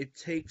 John, it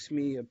takes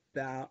me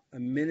about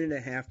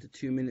 1.5 to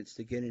 2 minutes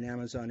to get an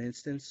Amazon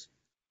instance,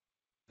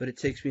 but it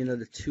takes me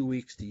another 2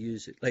 weeks to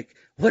use it. Like,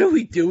 what are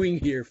we doing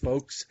here,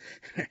 folks?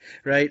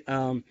 Right?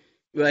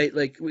 Right?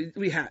 Like,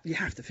 you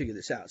have to figure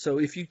this out. So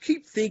if you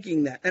keep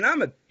thinking that, and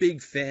I'm a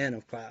big fan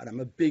of cloud. I'm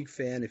a big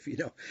fan, if you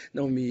don't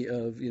know me,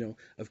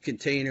 of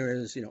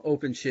containers,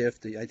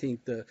 OpenShift. I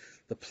think the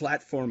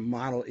platform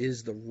model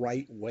is the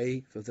right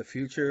way for the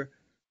future.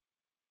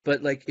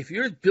 But like, if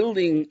you're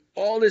building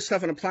all this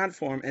stuff on a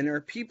platform and there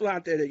are people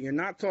out there that you're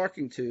not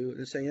talking to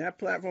and saying that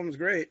platform is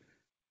great,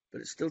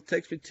 but it still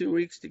takes me 2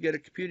 weeks to get a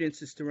compute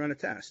instance to run a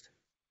test,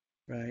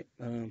 right?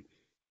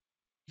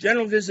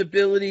 General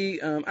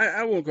visibility,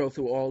 I won't go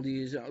through all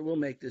these. We'll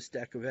make this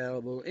deck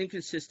available.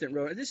 Inconsistent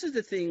road. This is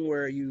the thing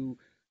where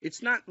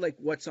it's not like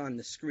what's on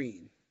the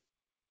screen.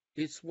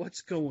 It's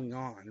what's going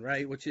on,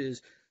 right? Which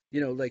is,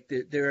 like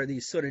there are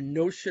these sort of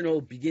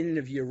notional beginning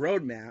of year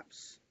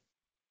roadmaps.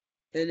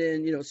 And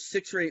then,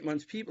 6 or 8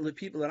 months, the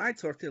people that I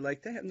talk to,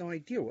 like, they have no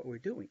idea what we're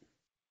doing.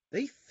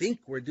 They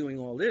think we're doing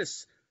all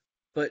this,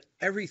 but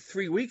every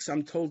 3 weeks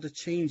I'm told to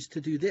change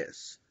to do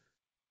this.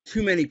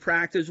 Too many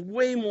practice,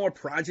 way more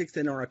projects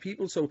than there are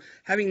people. So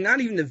having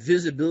not even the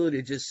visibility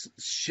to just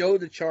show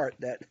the chart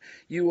that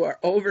you are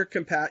over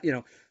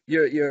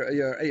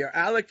your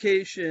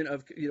allocation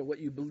of what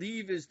you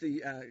believe is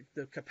the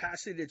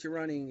capacity that you're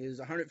running is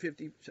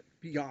 150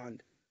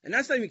 beyond. And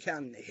that's not even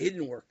counting the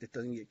hidden work that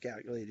doesn't get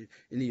calculated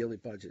in the yearly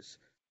budgets.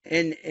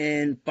 And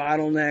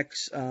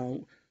bottlenecks,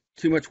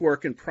 too much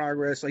work in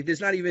progress. Like, there's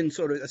not even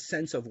sort of a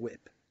sense of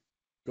WIP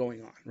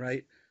going on,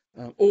 right?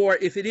 Or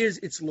if it is,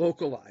 it's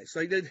localized.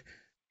 Like,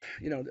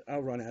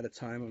 I'll run out of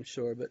time, I'm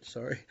sure, but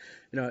sorry.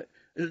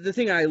 The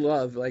thing I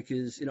love, like,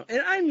 is, and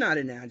I'm not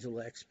an agile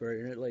expert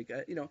in it. Like,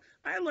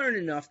 I learn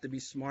enough to be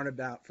smart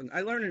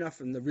I learn enough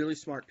from the really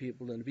smart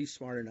people and to be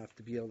smart enough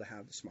to be able to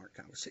have the smart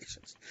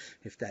conversations,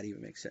 if that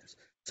even makes sense.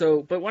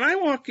 So, but when I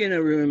walk in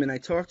a room and I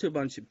talk to a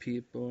bunch of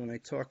people and I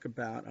talk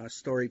about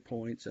story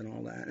points and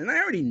all that, and I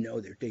already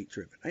know they're date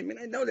driven. I mean,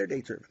 I know they're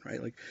date driven,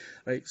 right?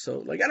 Like, so,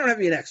 like, I don't have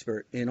to be an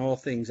expert in all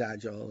things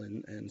agile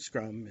and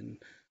Scrum and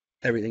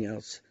everything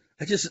else.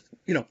 I just,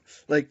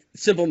 like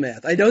simple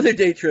math. I know they're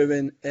date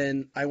driven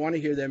and I want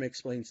to hear them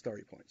explain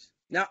story points.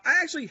 Now,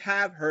 I actually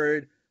have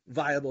heard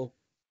viable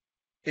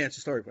answer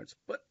story points,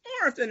 but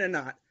more often than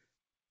not,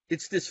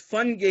 it's this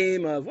fun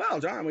game of, well,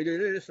 John, we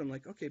did this. I'm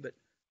like, okay, but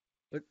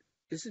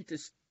isn't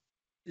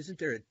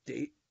there a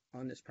date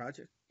on this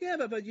project? Yeah,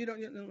 but you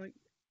don't, like,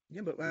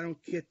 yeah, but I don't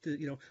get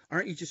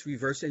aren't you just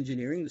reverse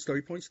engineering the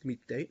story points to meet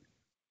the date?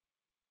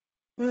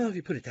 Well, if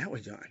you put it that way,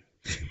 John.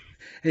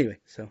 Anyway,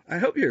 so I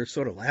hope you're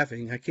sort of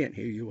laughing. I can't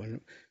hear you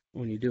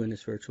when you're doing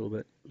this virtual,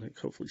 but like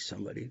hopefully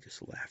somebody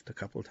just laughed a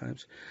couple of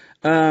times.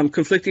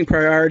 Conflicting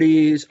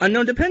priorities,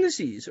 unknown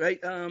dependencies, right?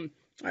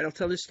 I'll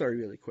tell this story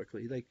really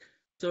quickly.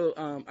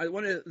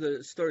 One of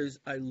the stories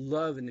I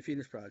love in the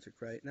Phoenix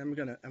Project, right? And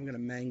I'm gonna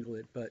mangle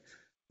it, but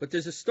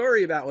there's a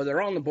story about where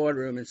they're all in the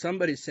boardroom and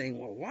somebody's saying,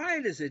 well, why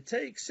does it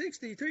take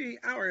 63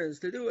 hours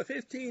to do a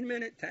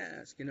 15-minute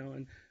task?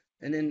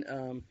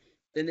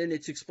 And then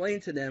it's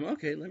explained to them,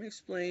 okay, let me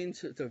explain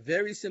to the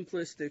very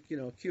simplistic,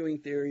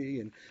 queuing theory.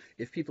 And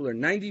if people are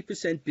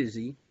 90%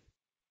 busy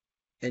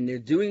and they're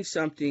doing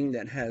something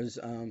that has,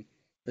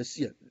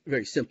 this,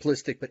 very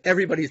simplistic, but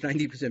everybody's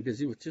 90%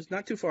 busy, which is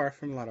not too far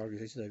from a lot of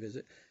organizations I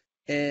visit.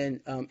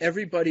 And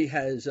everybody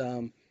has,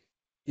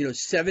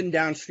 7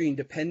 downstream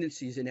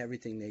dependencies in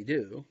everything they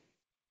do.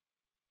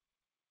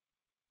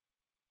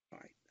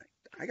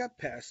 I got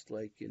past,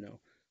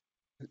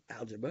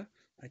 algebra,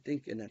 I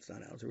think, and that's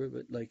not algebra,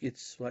 but like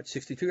it's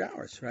 62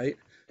 hours, right?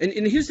 And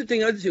here's the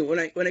thing,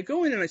 when I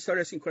go in and I start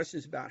asking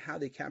questions about how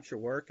they capture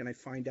work, and I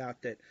find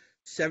out that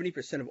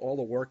 70% of all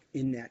the work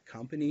in that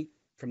company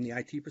from the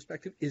IT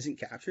perspective isn't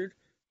captured,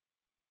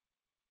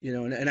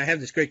 and I have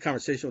this great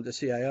conversation with the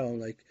CIO. I'm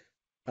like,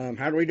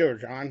 how do we do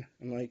it, John?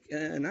 I'm like,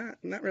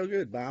 not real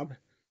good, Bob.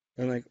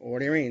 I'm like, what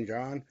do you mean,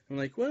 John? I'm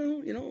like,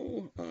 well,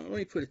 let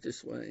me put it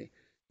this way.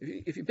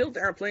 If you built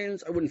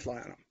airplanes, I wouldn't fly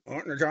on them.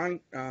 Oh,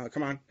 John,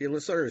 come on, be a little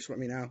serious with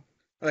me now.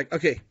 I'm like,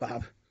 okay,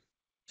 Bob.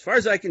 As far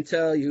as I can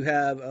tell, you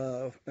have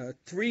a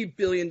 $3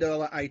 billion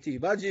IT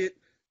budget,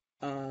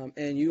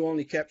 and you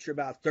only capture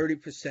about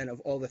 30% of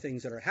all the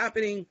things that are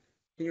happening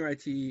in your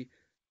IT.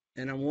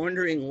 And I'm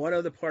wondering what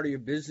other part of your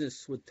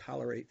business would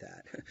tolerate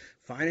that.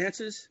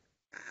 Finances?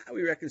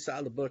 We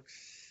reconcile the books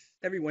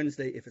every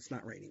Wednesday if it's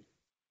not raining,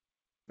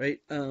 right?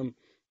 And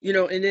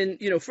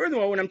then,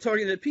 furthermore, when I'm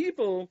talking to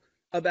people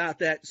about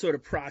that sort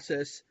of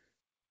process,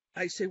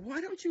 I say, why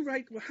don't you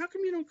how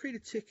come you don't create a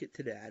ticket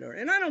to that?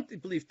 And I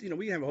don't believe,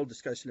 we have a whole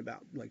discussion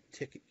about like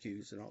ticket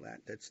queues and all that.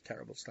 That's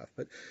terrible stuff.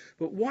 But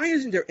why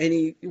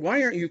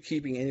aren't you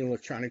keeping any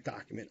electronic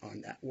document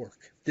on that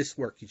work, this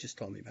work you just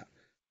told me about?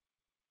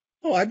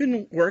 Oh, I've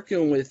been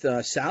working with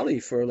Sally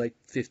for like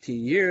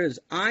 15 years.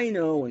 I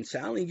know when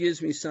Sally gives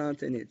me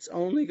something, it's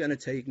only going to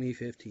take me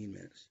 15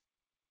 minutes.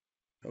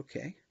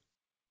 Okay.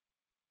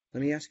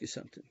 Let me ask you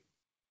something.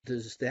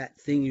 Does that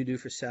thing you do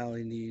for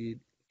Sally need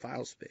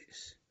file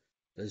space?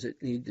 Does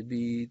it need to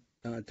be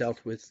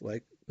dealt with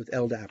like with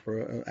LDAP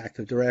or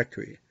Active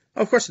Directory?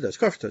 Oh, of course it does. Of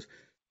course it does.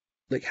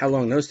 Like how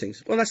long those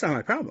things? Well, that's not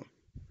my problem.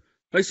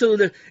 Right. So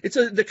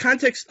the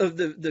context of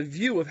the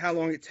view of how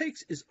long it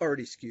takes is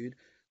already skewed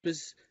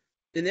because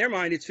in their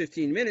mind it's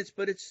 15 minutes,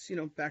 but it's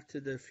back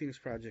to the Phoenix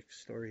Project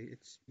story.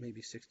 It's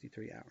maybe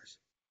 63 hours.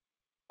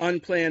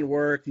 Unplanned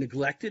work,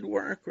 neglected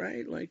work,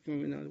 right? Like,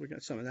 we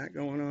got some of that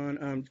going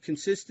on.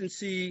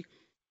 Consistency,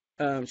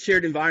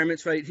 shared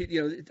environments, right?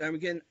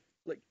 Again,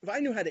 like if I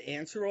knew how to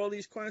answer all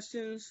these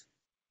questions,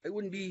 I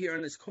wouldn't be here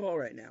on this call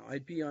right now.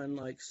 I'd be on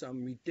like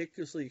some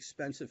ridiculously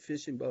expensive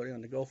fishing boat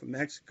on the Gulf of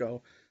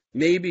Mexico,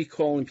 maybe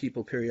calling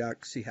people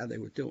periodically to see how they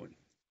were doing.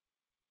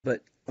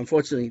 But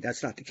unfortunately,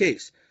 that's not the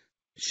case.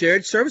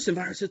 Shared service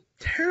environments are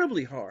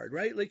terribly hard,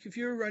 right? Like if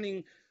you're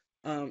running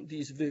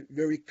these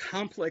very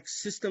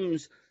complex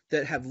systems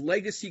that have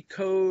legacy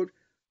code,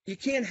 you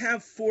can't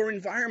have 4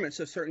 environments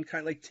of certain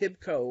kind, like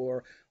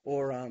TIBCO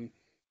or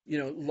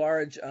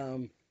large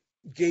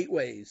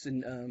gateways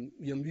and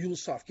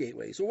MuleSoft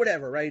gateways or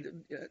whatever, right?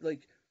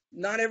 Like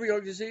not every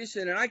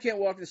organization, and I can't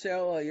walk and say,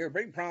 oh, your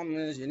big problem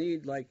is you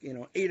need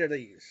 8 of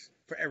these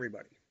for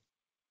everybody.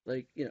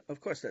 Like,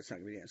 of course that's not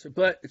going to be the answer,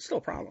 but it's still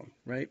a problem,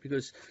 right?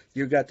 Because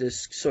you've got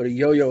this sort of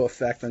yo-yo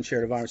effect on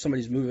shared environment.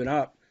 Somebody's moving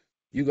up.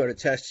 You go to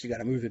test, you got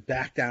to move it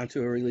back down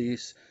to a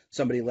release.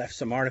 Somebody left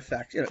some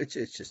artifact.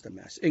 It's just a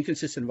mess.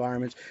 Inconsistent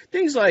environments.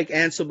 Things like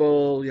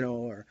Ansible,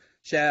 or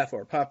Chef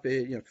or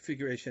Puppet,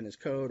 configuration as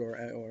code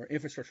or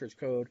infrastructure as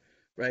code,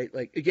 right?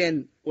 Like,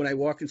 again, when I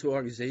walk into an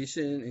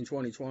organization in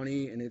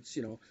 2020 and it's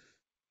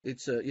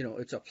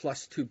a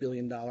plus $2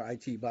 billion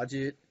IT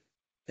budget,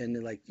 And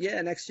they're like,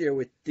 yeah, next year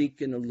we're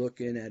thinking of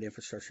looking at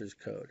infrastructure as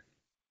code.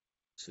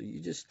 So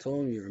you just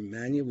told them you're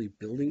manually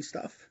building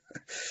stuff?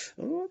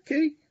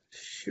 Okay,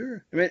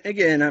 sure. I mean,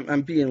 again,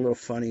 I'm being a little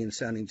funny and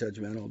sounding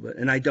judgmental,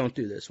 and I don't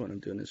do this when I'm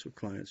doing this with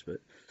clients, but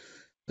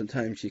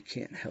sometimes you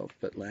can't help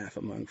but laugh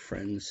among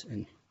friends,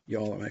 and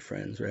y'all are my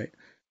friends, right?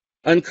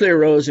 Unclear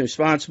roles and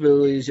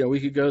responsibilities. We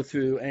could go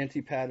through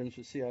anti-patterns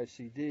for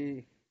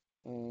CI/CD,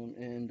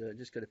 and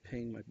just got a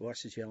ping. My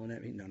boss is yelling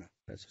at me. No,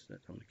 that's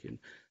I'm kidding.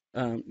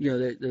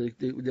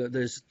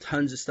 There's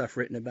tons of stuff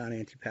written about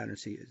anti-pattern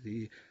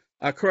CI/CD.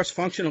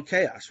 Cross-functional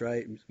chaos,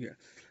 right?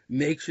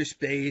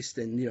 Matrix-based,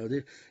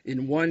 and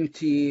in one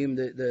team,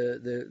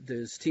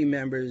 there's team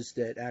members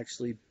that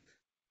actually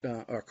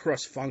are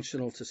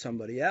cross-functional to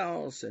somebody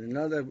else, and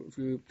another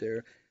group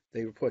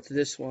they report to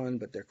this one,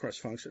 but they're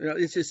cross-functional.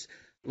 It's just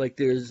like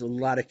there's a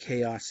lot of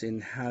chaos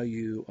in how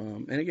you.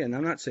 And again,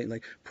 I'm not saying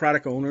like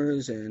product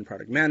owners and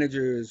product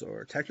managers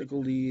or technical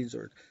leads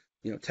or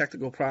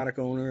technical product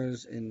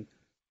owners and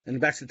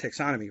back to the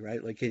taxonomy,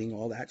 right? Like getting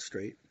all that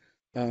straight.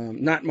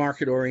 Not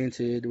market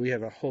oriented. We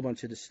have a whole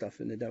bunch of this stuff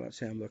in the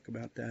DevOps handbook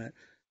about that.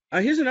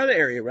 Here's another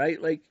area,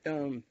 right? Like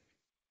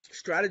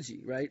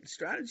strategy, right?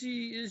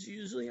 Strategy is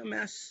usually a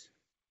mess.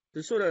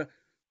 There's sort of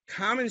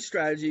common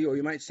strategy, or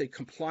you might say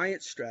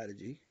compliance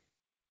strategy.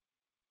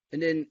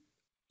 And then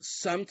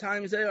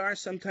sometimes they are,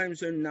 sometimes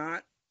they're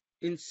not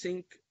in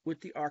sync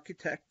with the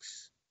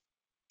architect's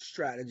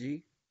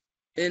strategy.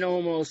 And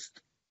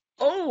almost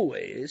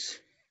always,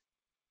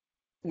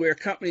 where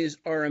companies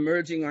are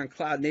emerging on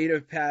cloud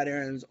native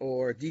patterns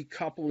or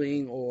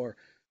decoupling or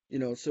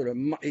sort of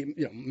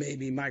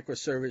maybe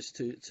microservice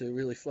to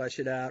really flesh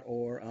it out,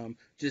 or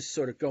just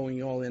sort of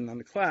going all in on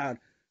the cloud.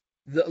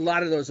 A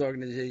lot of those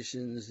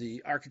organizations,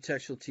 the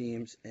architectural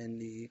teams and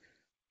the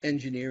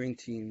engineering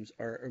teams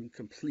are on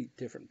complete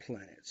different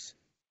planets,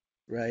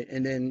 right?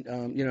 And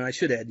then I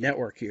should add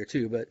network here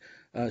too, but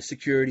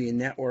security and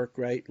network,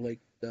 right? Like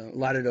a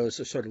lot of those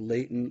are sort of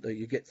latent.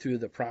 You get through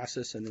the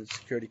process, and then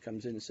security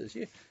comes in and says,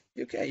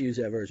 you can't use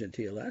that version of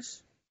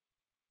TLS.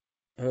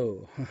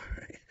 Oh, all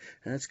right.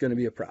 That's going to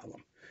be a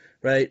problem,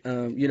 right?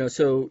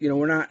 So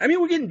we're not. I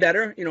mean, we're getting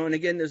better, and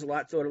again, there's a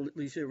lot sort of.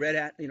 Lisa, Red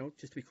Hat,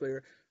 just to be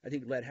clear, I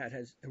think Red Hat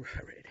has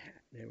Red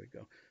Hat. There we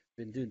go.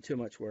 Been doing too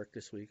much work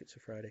this week. It's a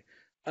Friday.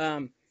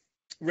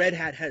 Red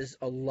Hat has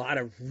a lot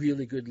of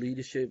really good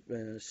leadership,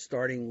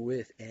 starting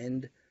with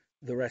and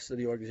the rest of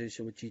the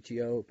organization with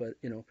GTO, but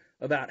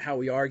about how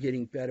we are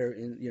getting better.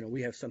 In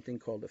we have something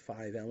called the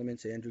 5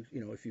 elements. Andrew,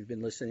 if you've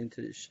been listening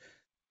to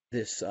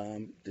this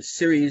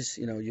series,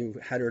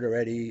 you've had it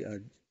already.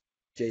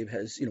 Jabe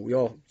has,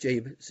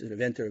 Jabe is an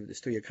inventor of this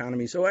 3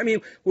 economy. So I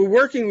mean, we're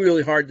working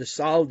really hard to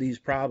solve these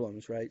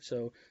problems, right?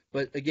 So,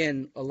 but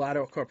again, a lot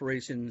of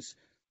corporations,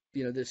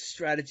 this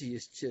strategy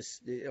is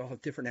just, they all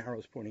have different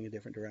arrows pointing in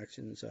different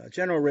directions.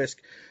 General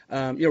risk,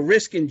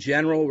 risk in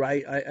general,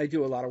 right? I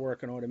do a lot of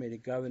work on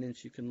automated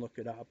governance. You can look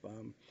it up.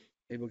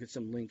 Maybe we'll get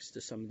some links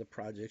to some of the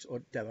projects,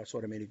 or DevOps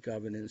automated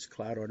governance,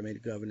 cloud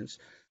automated governance.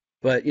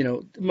 But,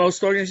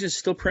 most organizations are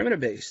still perimeter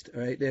based,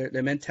 right?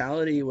 Their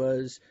mentality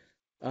was,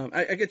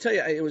 I can tell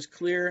you, it was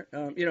clear,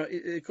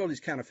 they call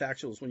these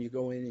counterfactuals when you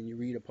go in and you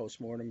read a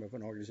postmortem of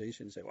an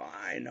organization and say, well,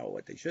 I know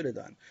what they should have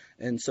done.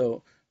 And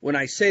so when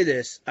I say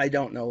this, I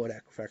don't know what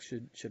Equifax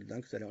should have done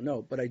because I don't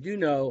know. But I do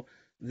know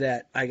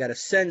that I got a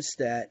sense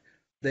that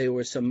there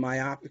was some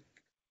myopic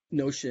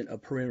notion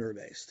of perimeter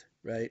based,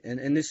 right?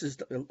 And this is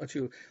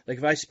true. Like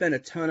if I spend a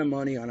ton of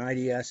money on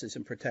IDSs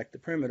and protect the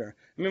perimeter,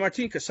 I mean,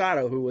 Martin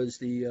Casado, who was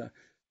the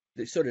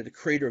sort of the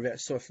creator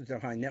of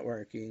software-defined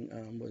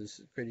networking, was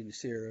creating the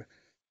Sierra,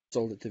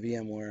 sold it to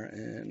VMware,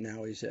 and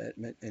now he's at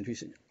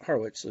Andreessen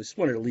Horowitz. So he's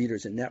one of the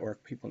leaders in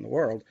network people in the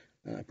world.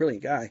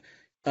 Brilliant guy.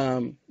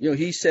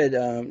 He said,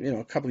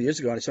 a couple of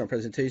years ago, I saw a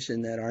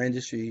presentation that our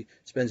industry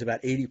spends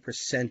about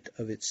 80%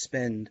 of its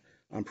spend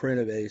on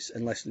perimeter base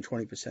and less than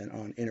 20%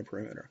 on inner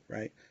perimeter,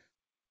 right?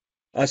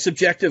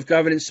 Subjective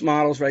governance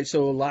models, right?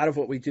 So a lot of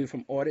what we do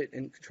from audit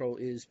and control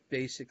is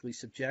basically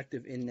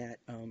subjective in that,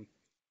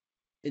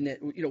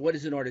 what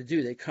does an auditor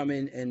do? They come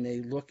in and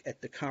they look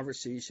at the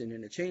conversation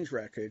in a change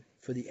record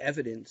for the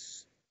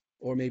evidence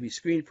or maybe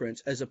screen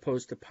prints, as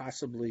opposed to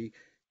possibly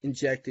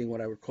injecting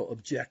what I would call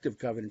objective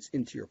governance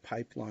into your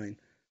pipeline,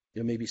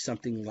 maybe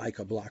something like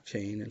a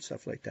blockchain and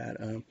stuff like that.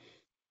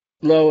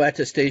 Low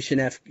attestation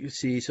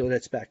efficacy, so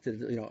that's back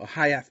to, a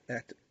high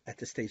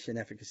attestation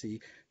efficacy.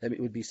 That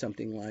would be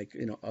something like,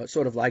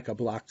 sort of like a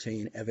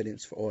blockchain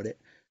evidence for audit.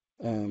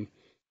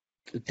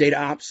 Data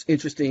ops,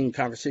 interesting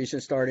conversation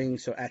starting.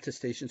 So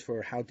attestations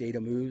for how data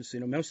moves.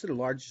 Most of the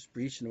largest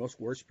breach and the most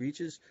worst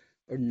breaches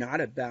are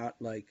not about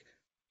like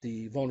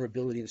the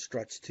vulnerability in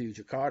struts to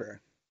Jakarta.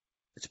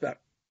 It's about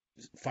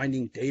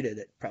finding data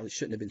that probably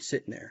shouldn't have been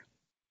sitting there.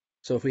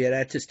 So if we had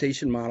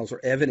attestation models or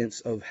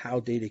evidence of how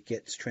data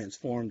gets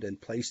transformed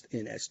and placed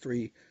in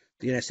S3,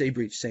 the NSA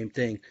breach, same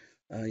thing,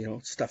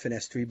 stuff in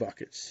S3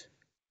 buckets.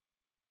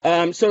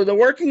 So the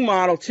working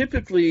model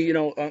typically,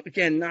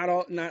 again, not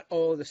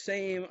all the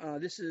same.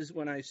 This is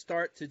when I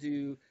start to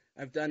do,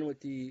 I've done with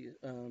the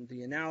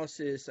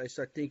analysis, I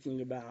start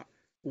thinking about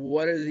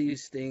what are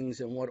these things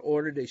and what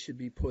order they should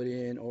be put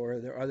in, or are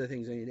there other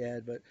things I need to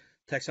add. But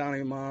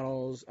taxonomy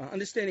models,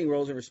 understanding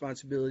roles and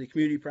responsibility,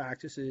 community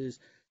practices,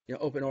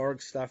 open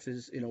org stuff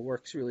is,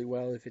 works really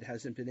well if it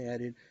hasn't been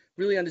added.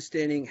 Really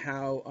understanding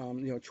how,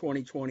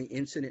 2020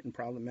 incident and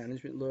problem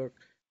management look,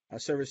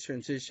 service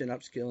transition,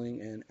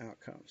 upskilling, and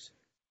outcomes.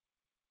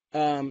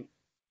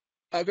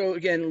 I'll go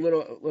again a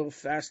little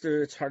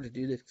faster. It's hard to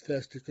do this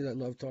faster because I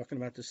love talking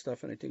about this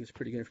stuff and I think it's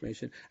pretty good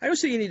information. I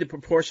always say you need to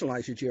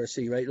proportionalize your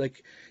GRC, right?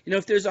 Like,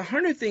 if there's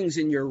 100 things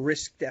in your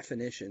risk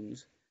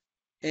definitions,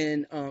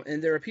 and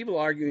there are people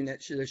arguing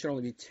that there should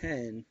only be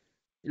 10,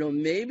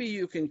 maybe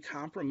you can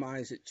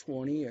compromise at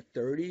 20 or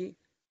 30.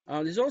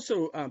 There's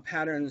also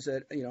patterns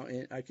that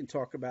I can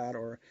talk about,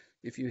 or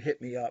if you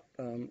hit me up,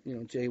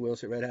 Jay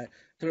Willis Red Hat,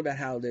 talk about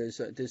how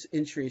there's this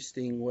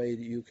interesting way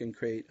that you can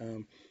create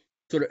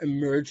sort of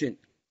emergent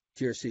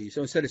GRC.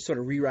 So instead of sort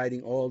of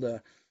rewriting all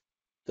the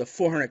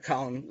 400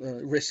 column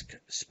risk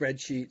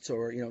spreadsheets,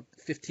 or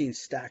 15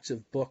 stacks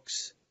of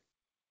books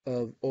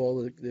of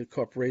all the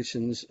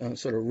corporation's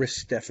sort of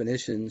risk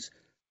definitions,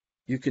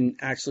 you can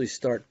actually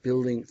start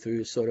building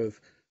through sort of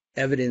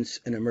evidence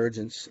and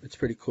emergence. It's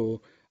pretty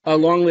cool.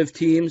 Long-lived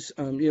teams,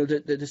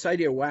 this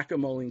idea of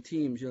whack-a-moling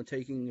teams,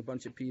 taking a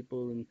bunch of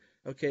people and,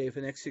 okay, for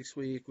the next 6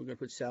 weeks, we're going to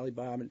put Sally,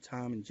 Bob, and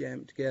Tom and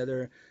Jem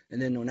together.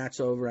 And then when that's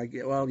over, I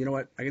get, well, you know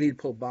what? I need to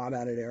pull Bob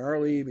out of there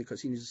early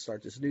because he needs to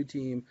start this new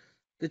team.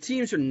 The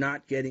teams are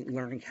not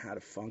learning how to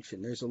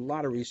function. There's a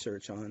lot of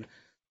research on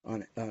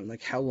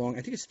like how long,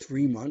 I think it's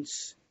 3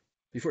 months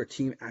before a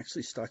team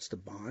actually starts to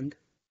bond.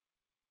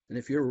 And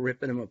if you're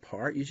ripping them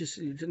apart,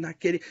 you're not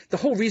getting the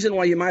whole reason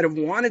why you might have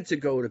wanted to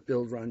go to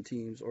build run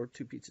teams or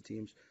two pizza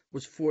teams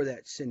was for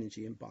that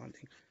synergy and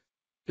bonding.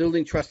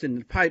 Building trust in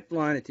the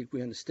pipeline, I think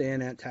we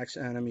understand that.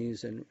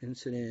 Taxonomies and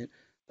incident.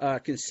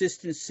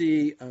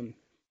 Consistency.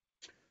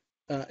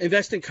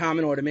 Invest in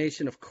common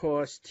automation, of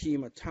course.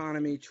 Team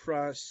autonomy,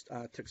 trust.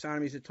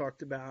 Taxonomies I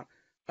talked about.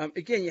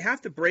 Again, you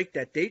have to break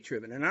that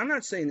date-driven. And I'm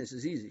not saying this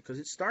is easy because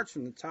it starts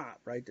from the top,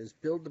 right? There's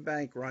build the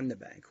bank, run the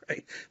bank,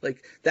 right?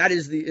 Like that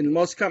is in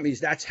most companies,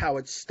 that's how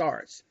it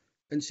starts.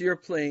 And so you're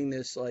playing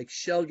this like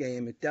shell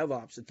game at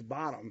DevOps at the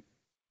bottom,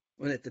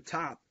 when at the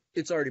top,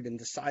 it's already been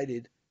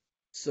decided,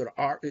 sort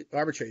of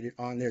arbitrated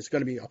on. There's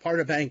going to be a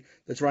part of the bank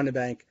that's run the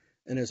bank,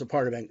 and there's a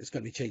part of the bank that's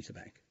going to be change the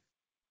bank.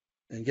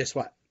 And guess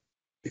what?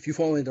 If you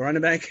fall into run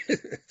the bank,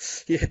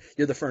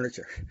 you're the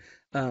furniture.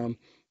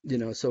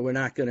 So we're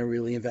not going to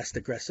really invest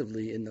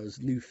aggressively in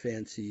those new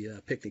fancy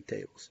picnic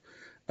tables.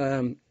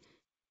 So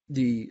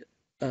you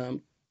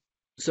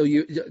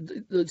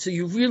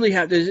really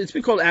have. It's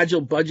been called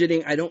agile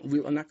budgeting.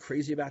 I'm not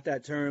crazy about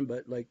that term,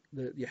 but like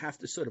you have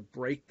to sort of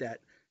break that.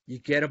 You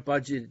get a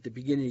budget at the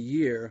beginning of the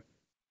year.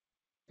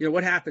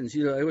 What happens?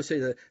 I always say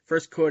the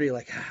first quarter, you're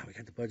like, we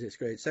got the budget, it's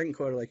great. Second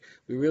quarter, like,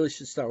 we really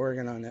should start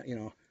working on that,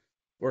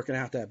 working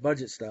out that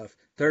budget stuff.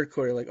 Third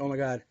quarter, like, oh my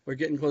God, we're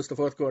getting close to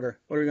fourth quarter.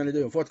 What are we going to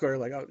do? And fourth quarter,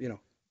 like,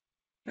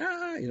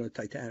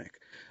 Titanic.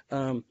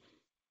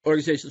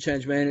 Organizational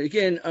change management.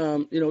 Again,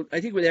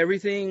 I think with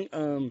everything,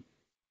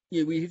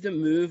 we have to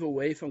move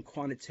away from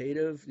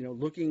quantitative,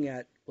 looking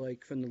at,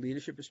 like, from the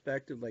leadership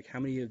perspective, like, how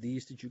many of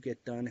these did you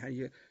get done?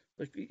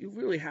 You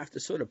really have to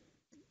sort of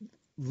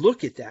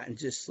look at that and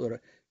just sort of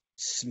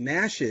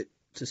smash it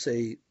to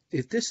say,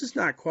 if this is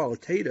not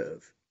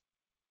qualitative,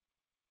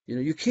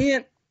 you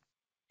can't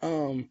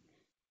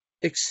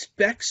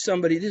expect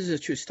somebody. This is a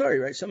true story,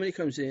 right? Somebody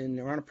comes in,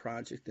 they're on a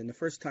project, and the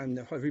first time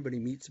that everybody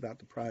meets about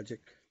the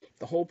project,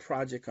 the whole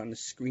project on the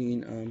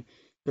screen,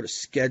 sort of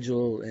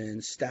schedule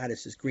and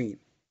status is green,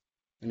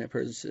 and that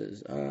person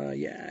says,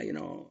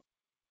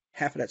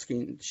 half of that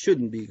screen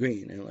shouldn't be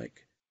green. And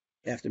like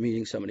after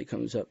meeting, somebody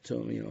comes up to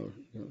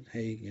them,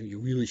 hey, you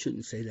really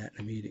shouldn't say that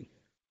in a meeting.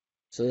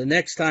 So the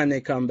next time they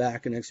come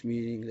back, the next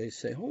meeting, they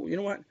say, oh, you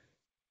know what?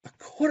 A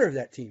quarter of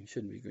that team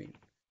shouldn't be green.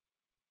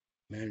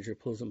 Manager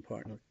pulls them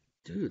apart. Like,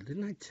 dude,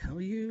 didn't I tell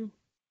you?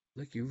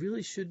 Like, you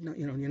really should not,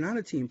 you're not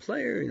a team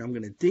player. I'm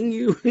going to ding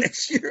you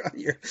next year on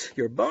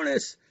your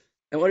bonus.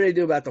 And what do they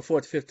do about the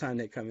fourth, fifth time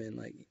they come in?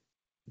 Like,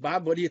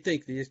 Bob, what do you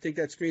think? Do you think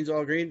that screen's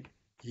all green?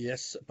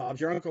 Yes,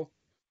 Bob's your uncle.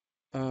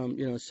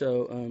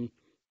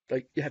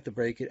 Like you have to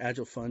break it.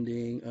 Agile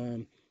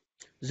funding,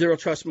 zero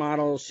trust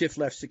model, shift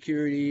left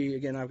security.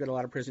 Again, I've got a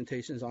lot of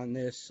presentations on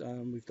this.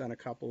 We've done a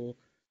couple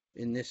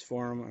in this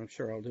forum. I'm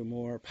sure I'll do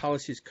more.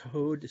 Policies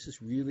code. This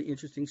is really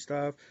interesting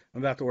stuff.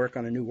 I'm about to work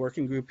on a new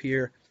working group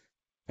here.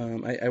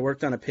 I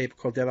worked on a paper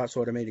called DevOps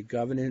Automated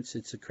Governance.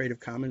 It's a Creative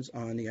Commons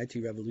on the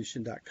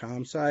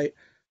itrevolution.com site.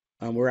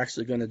 We're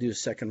actually going to do a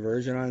second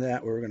version on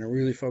that. Where we're going to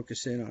really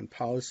focus in on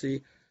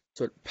policy.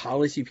 So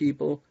policy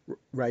people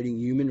writing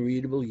human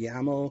readable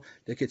YAML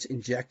that gets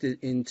injected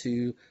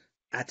into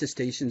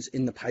attestations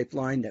in the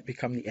pipeline that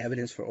become the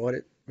evidence for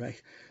audit, right?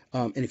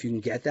 And if you can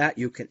get that,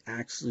 you can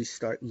actually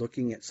start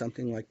looking at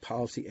something like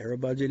policy error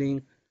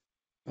budgeting.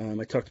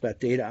 I talked about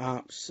data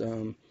ops.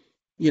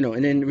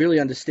 and then really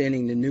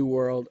understanding the new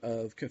world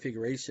of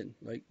configuration.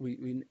 Like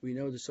we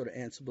know the sort of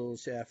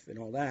Ansible, Chef, and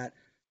all that,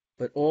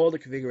 but all the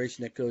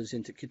configuration that goes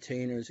into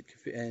containers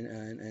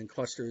and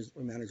clusters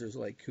managers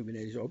like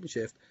Kubernetes or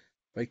OpenShift,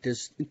 like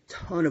there's a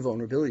ton of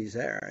vulnerabilities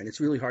there, and it's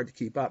really hard to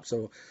keep up.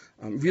 So,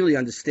 really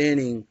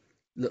understanding,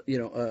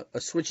 a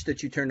switch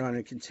that you turn on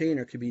in a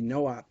container could be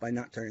no op by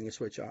not turning a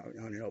switch on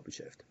an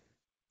OpenShift,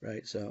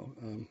 right? So,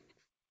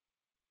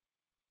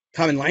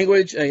 common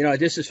language,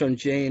 this is from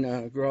Jane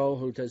Grohl,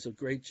 who does a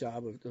great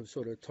job of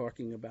sort of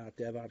talking about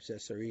DevOps,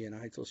 SRE, and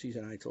ITIL. She's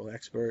an ITIL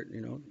expert,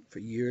 for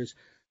years.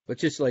 But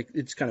just like,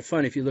 it's kind of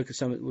fun if you look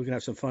at we can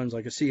have some funds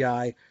like a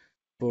CI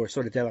for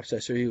sort of DevOps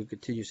SRE with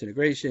continuous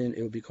integration.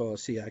 It would be called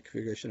CI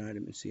configuration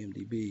item in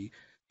CMDB.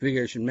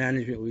 Configuration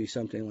management would be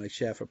something like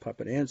Chef or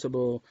Puppet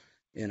Ansible.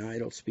 In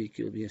ITIL speak,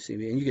 it would be a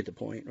CMDB, and you get the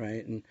point,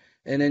 right? And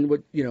then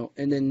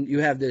and then you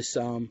have this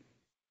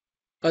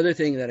other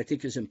thing that I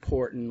think is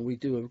important. We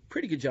do a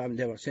pretty good job in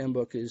DevOps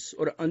Handbook is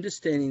sort of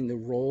understanding the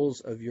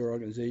roles of your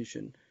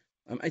organization.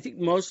 I think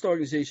most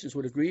organizations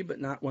would agree, but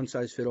not one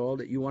size fit all,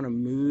 that you want to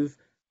move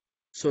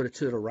sort of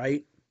to the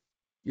right.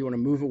 You want to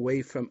move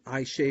away from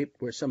I-shaped,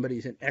 where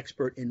somebody's an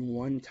expert in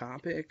one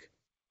topic,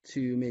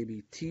 to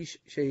maybe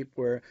T-shaped,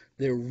 where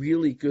they're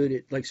really good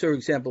at, like, so for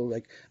example,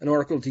 like an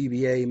Oracle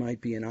DBA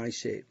might be an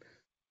I-shape.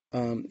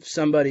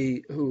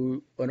 Somebody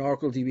an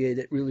Oracle DBA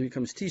that really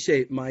becomes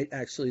T-shaped might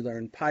actually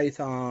learn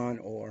Python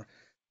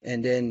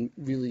and then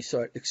really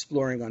start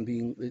exploring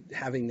on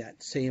having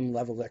that same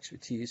level of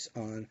expertise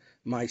on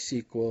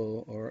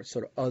MySQL or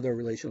sort of other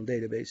relational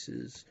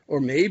databases,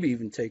 or maybe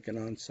even taking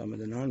on some of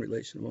the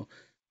non-relational.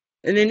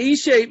 And then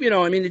E-shape,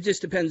 it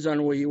just depends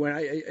on where you went.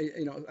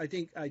 I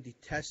think I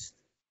detest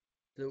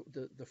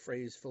the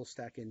phrase full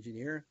stack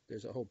engineer.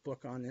 There's a whole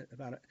book on it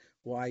about it,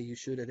 why you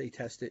should. They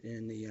test it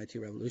in the IT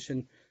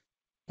Revolution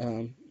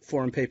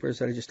forum papers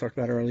that I just talked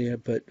about earlier.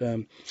 But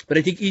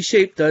I think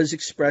E-shape does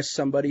express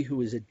somebody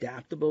who is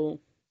adaptable.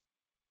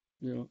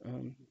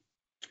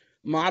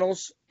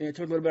 Models. Talk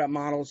a little bit about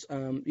models.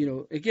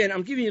 Again,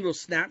 I'm giving you little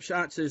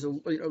snapshots. There's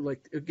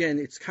again,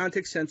 it's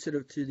context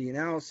sensitive to the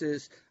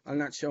analysis. I'm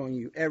not showing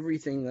you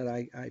everything that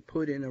I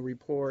put in a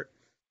report.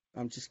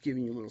 I'm just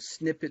giving you little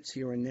snippets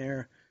here and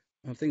there,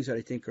 things that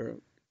I think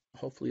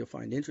hopefully you'll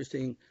find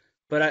interesting.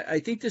 But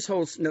I think this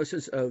whole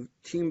notion of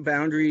team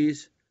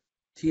boundaries,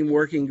 team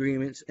working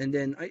agreements, and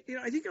then I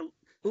think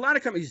a lot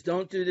of companies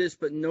don't do this,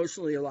 but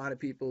notionally a lot of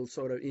people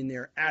sort of in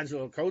their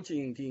agile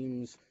coaching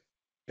teams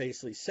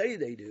basically say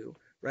they do,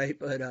 right?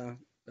 But I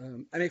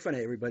make fun of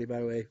everybody, by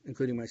the way,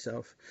 including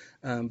myself.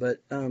 But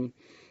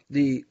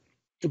the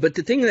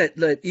thing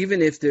that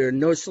even if they're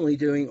notionally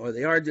doing or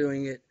they are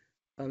doing it,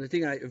 the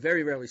thing I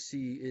very rarely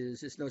see is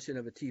this notion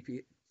of a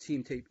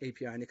team tape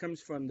API, and it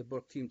comes from the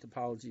book Team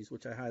Topologies,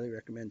 which I highly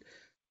recommend.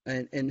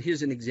 And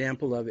here's an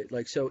example of it.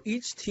 Like, so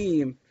each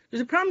team,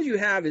 because the problem you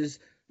have is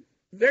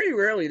very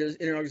rarely in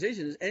an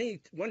organization does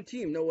any one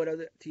team know what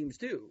other teams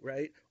do,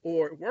 right?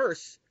 Or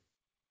worse,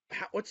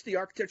 what's the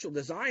architectural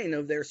design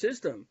of their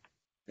system?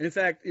 And in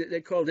fact,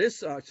 they call this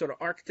sort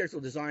of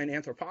architectural design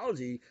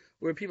anthropology,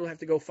 where people have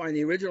to go find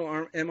the original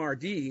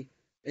MRD,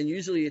 and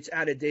usually it's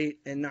out of date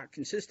and not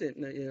consistent.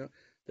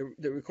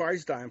 The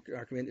requires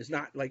document is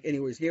not like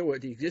anywhere near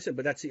what existed,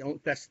 but that's the only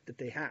best that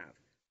they have.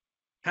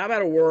 How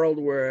about a world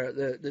where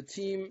the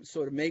team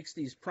sort of makes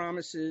these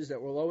promises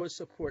that will always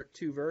support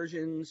 2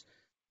 versions?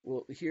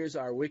 Well, here's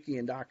our wiki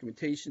and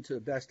documentation to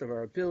the best of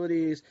our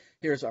abilities.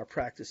 Here's our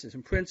practices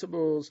and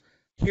principles.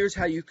 Here's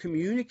how you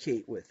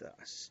communicate with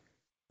us.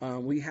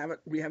 We have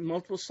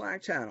multiple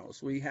Slack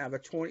channels. We have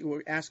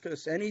ask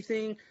us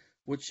anything,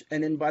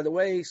 and then, by the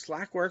way,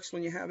 Slack works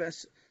when you have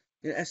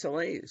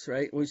SLAs,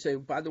 right? We say,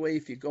 by the way,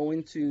 if you go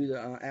into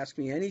the ask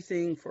me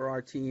anything for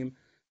our team,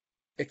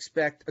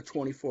 expect a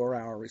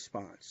 24-hour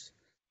response.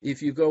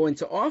 If you go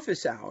into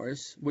office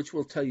hours, which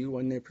will tell you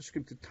when their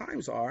prescriptive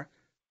times are,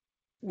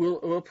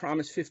 we'll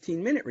promise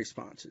 15-minute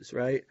responses,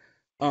 right?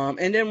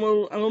 And then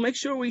we'll make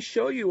sure we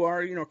show you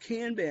our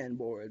Kanban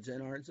boards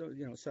and our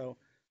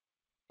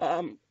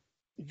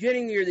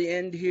getting near the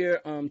end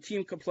here.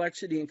 Team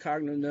complexity and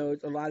cognitive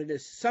nodes.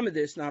 Some of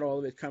this, not all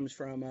of it, comes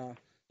from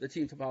the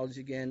team topology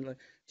again.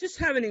 Just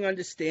having an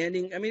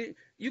understanding. I mean,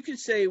 you could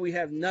say we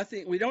have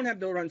nothing. We don't have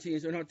build run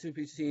teams. We don't have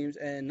 2-piece teams.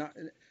 And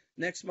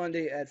next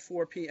Monday at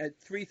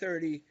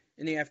 3:30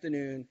 in the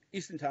afternoon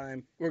Eastern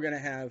time, we're going to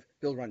have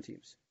build run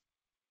teams.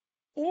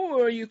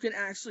 Or you can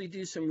actually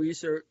do some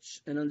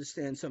research and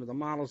understand some of the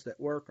models that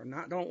work or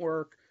don't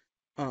work.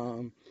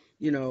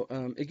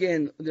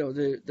 Again,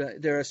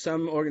 there are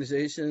some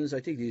organizations.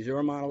 I think the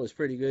Azure model is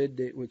pretty good,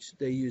 which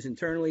they use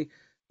internally,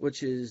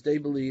 which is they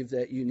believe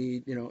that you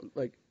need,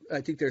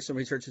 I think there's some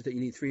researchers that you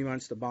need 3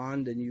 months to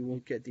bond, and you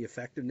won't get the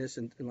effectiveness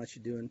unless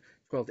you're doing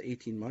 12 to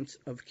 18 months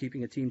of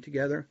keeping a team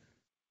together,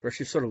 versus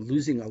you're sort of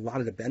losing a lot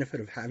of the benefit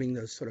of having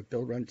those sort of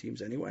build run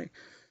teams anyway.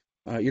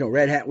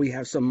 Red Hat, we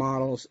have some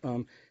models.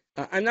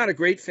 I'm not a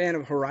great fan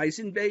of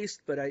Horizon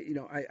based, but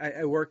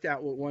I worked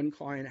out with one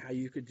client how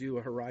you could do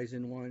a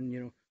Horizon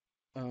one,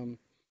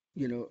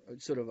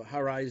 sort of a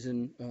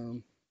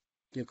Horizon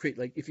create,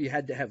 like, if you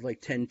had to have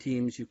like 10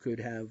 teams, you could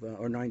have,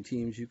 or 9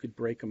 teams, you could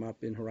break them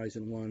up in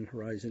Horizon 1,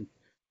 Horizon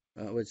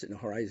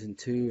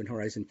 2 and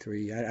Horizon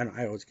 3.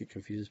 I always get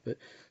confused, but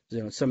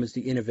some is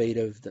the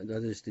innovative, the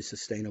other is the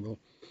sustainable.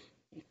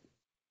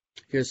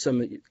 Here's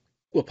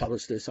we'll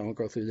publish this. I won't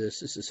go through this.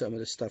 This is some of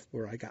the stuff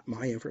where I got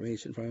my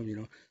information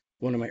from.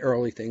 One of my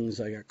early things,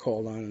 I got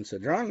called on and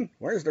said, John,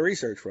 where's the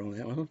research from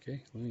that? Well,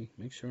 okay, let me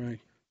make sure I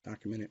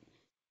document it.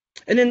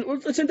 And then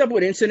let's end up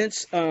with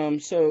incidents. I'm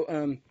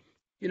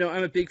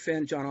a big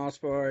fan of John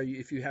Allspaw.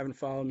 If you haven't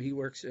followed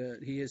him,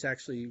 he is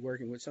actually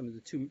working with some of the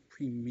two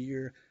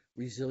premier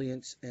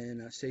resilience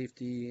and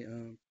safety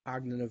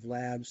cognitive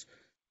labs,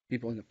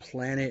 people on the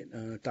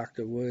planet,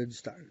 Dr.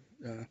 Woods,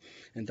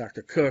 and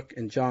Dr. Cook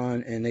and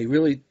John, and they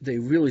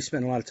really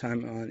spend a lot of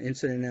time on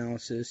incident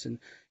analysis. And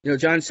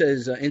John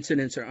says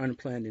incidents are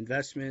unplanned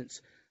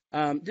investments.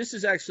 This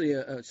is actually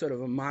a sort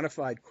of a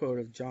modified quote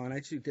of John. I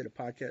actually did a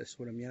podcast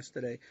with him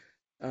yesterday.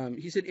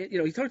 He said,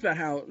 he talked about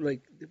how,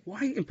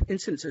 why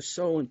incidents are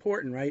so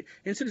important, right?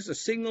 Incidents are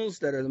signals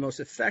that are the most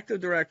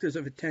effective directors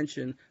of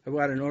attention of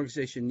what an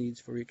organization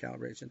needs for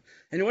recalibration.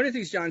 And one of the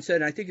things John said,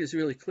 and I think is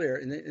really clear,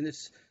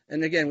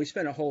 and again, we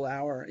spent a whole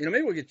hour,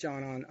 maybe we'll get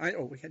John on.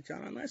 We had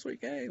John on last week.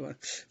 Hey, well,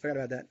 forgot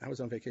about that. I was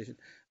on vacation.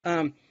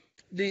 One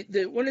of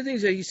the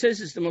things that he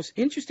says is the most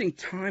interesting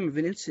time of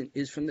an incident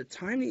is from the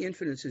time the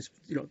incident is,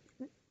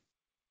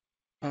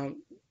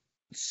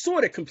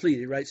 sort of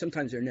completed, right?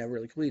 Sometimes they're never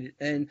really completed.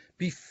 And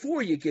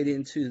before you get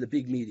into the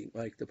big meeting,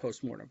 like the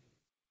postmortem.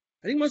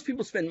 I think most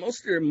people spend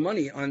most of their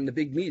money on the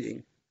big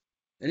meeting.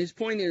 And his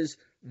point is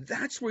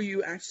that's where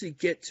you actually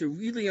get to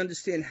really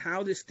understand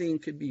how this thing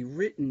could be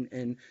written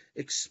and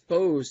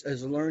exposed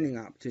as a learning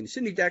opportunity.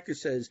 Sidney Dekker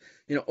says,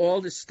 all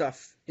this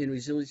stuff in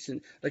resilience,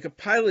 like a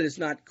pilot is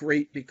not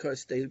great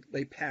because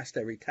they passed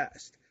every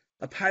test.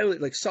 A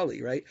pilot like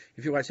Sully, right?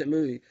 If you watch that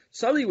movie,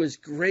 Sully was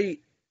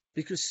great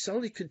because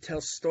Sully could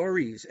tell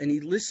stories and he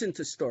listened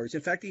to stories.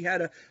 In fact, he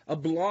had a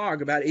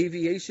blog about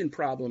aviation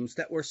problems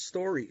that were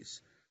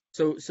stories.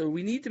 So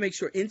we need to make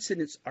sure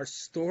incidents are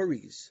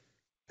stories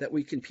that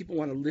people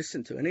want to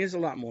listen to. And there's a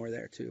lot more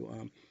there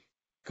too.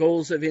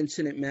 Goals of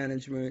incident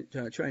management,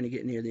 trying to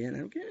get near the end.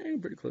 Okay,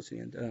 pretty close to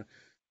the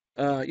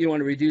end. You want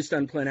to reduce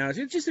unplanned hours.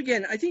 Just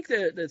again, I think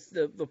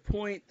the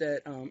point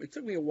that it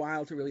took me a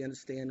while to really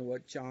understand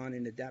what John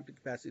and Adaptive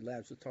Capacity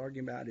Labs were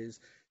talking about is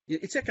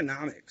it's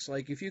economics.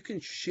 Like if you can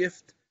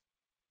shift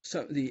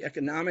the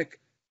economic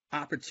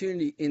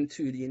opportunity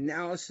into the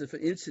analysis of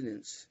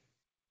incidents,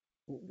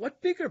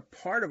 what bigger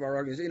part of our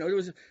organization? It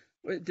was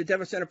the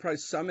DevOps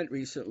Enterprise Summit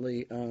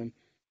recently.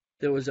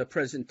 There was a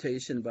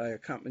presentation by a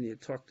company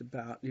that talked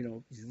about,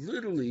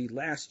 literally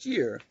last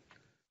year,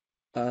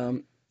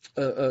 what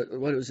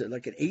was it,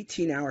 like an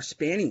 18-hour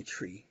spanning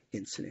tree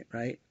incident,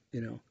 right?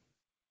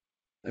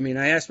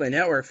 I asked my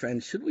network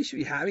friend, should we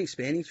be having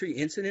spanning tree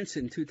incidents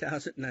in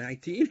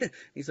 2019?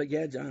 He's like,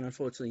 yeah, John,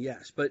 unfortunately,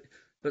 yes. But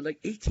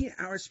like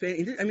 18-hour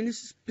spanning,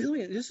 this is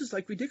this is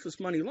like ridiculous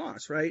money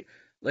loss, right?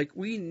 Like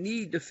we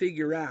need to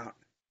figure out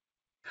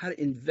how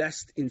to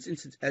invest in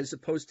incidents as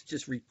opposed to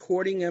just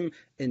recording them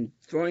and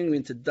throwing them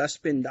into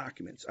dustbin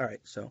documents. All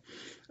right, so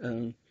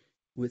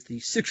with the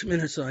 6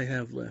 minutes I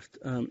have left,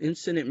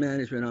 incident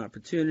management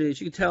opportunities.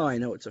 You can tell I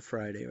know it's a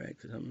Friday, right?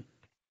 Because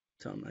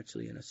I'm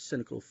actually in a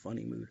cynical,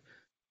 funny mood.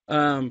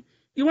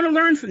 You want to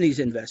learn from these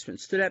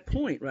investments to that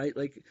point, right?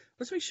 Like,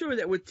 let's make sure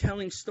that we're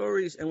telling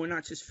stories and we're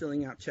not just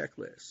filling out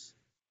checklists.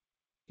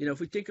 If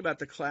we think about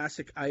the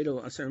classic idle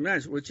uncertain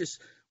management,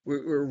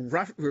 we're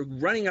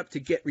running up to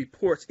get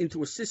reports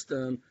into a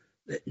system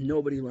that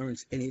nobody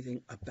learns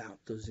anything about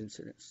those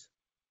incidents.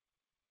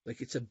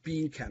 Like it's a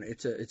bean counter.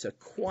 It's a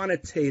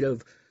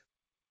quantitative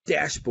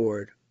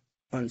dashboard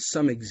on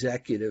some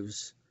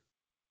executive's,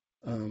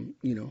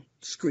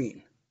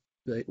 screen.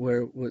 Right,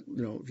 where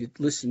if you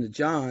listen to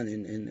John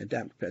and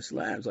Adaptive Capacity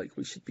Labs, like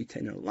we should be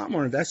taking a lot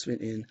more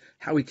investment in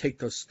how we take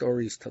those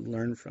stories to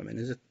learn from. And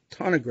there's a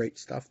ton of great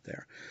stuff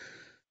there.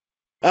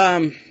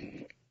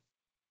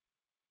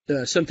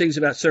 Some things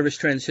about service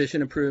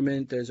transition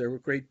improvement. There's a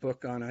great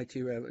book on IT.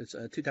 It's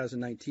a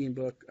 2019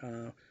 book.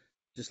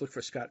 Just look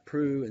for Scott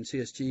Prue and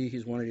CSG.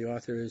 He's one of the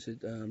authors.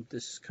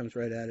 This comes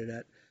right at it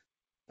at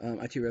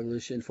IT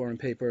Revolution forum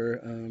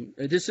paper.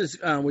 This is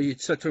where you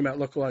start talking about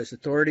localized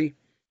authority.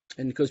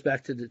 And it goes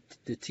back to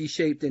the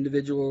T-shaped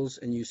individuals,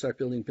 and you start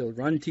build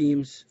run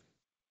teams,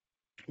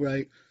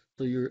 right?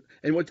 So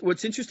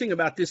what's interesting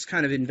about this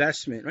kind of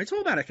investment, right? It's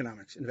all about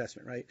economics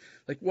investment, right?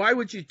 Like why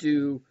would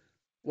you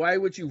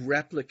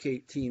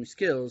replicate team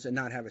skills and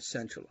not have it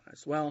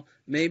centralized? Well,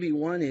 maybe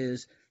one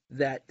is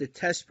that the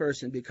test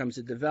person becomes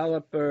a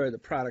developer, the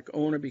product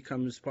owner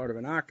becomes part of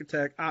an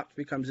architect, ops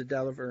becomes a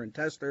developer and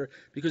tester,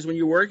 because when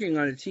you're working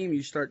on a team,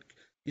 you start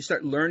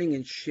learning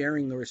and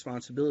sharing the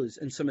responsibilities,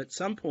 and at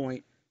some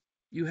point.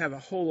 You have a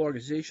whole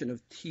organization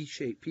of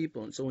T-shaped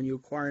people. And so when you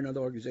acquire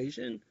another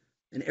organization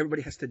and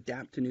everybody has to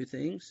adapt to new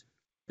things,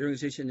 the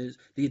organization is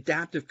the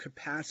adaptive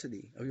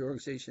capacity of your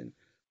organization.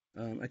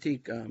 I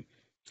think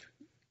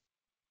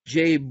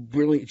Jay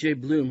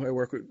Bloom, who I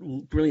work with,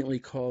 brilliantly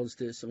calls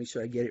this, let me make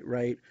sure I get it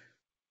right,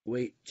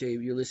 wait, Jay,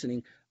 you're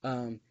listening.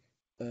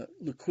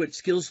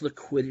 Skills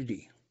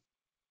liquidity,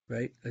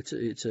 right? I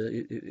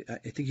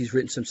think he's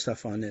written some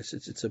stuff on this.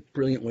 It's a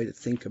brilliant way to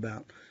think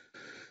about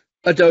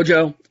a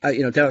dojo.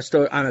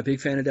 I'm a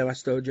big fan of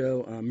DevOps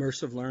Dojo.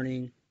 Immersive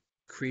learning,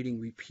 creating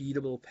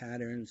repeatable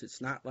patterns.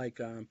 It's not like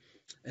an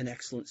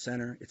excellence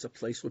center. It's a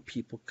place where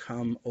people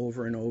come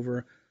over and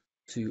over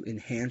to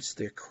enhance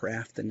their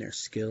craft and their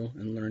skill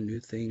and learn new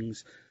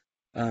things.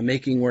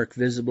 Making work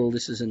visible.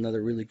 This is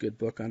another really good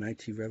book on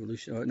IT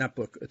revolution. Or not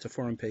book. It's a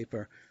forum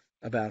paper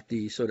about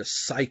the sort of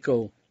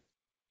cycle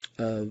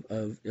of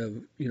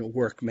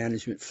work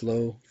management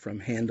flow, from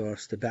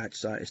handoffs to batch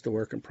size to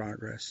work in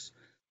progress.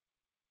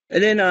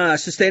 And then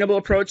sustainable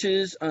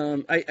approaches.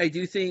 I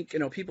do think,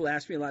 people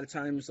ask me a lot of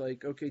times,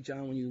 like, okay,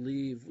 John, when you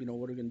leave,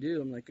 what are we going to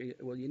do? I'm like,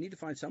 well, you need to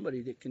find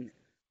somebody that can,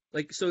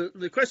 so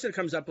the question that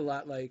comes up a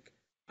lot, like,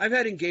 I've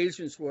had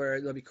engagements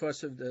where,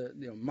 because of the,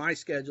 my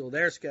schedule,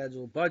 their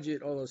schedule,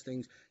 budget, all those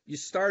things, you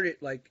start it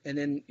and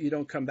then you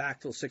don't come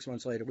back till 6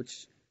 months later,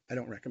 which I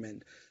don't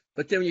recommend.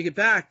 But then when you get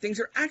back,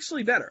 things are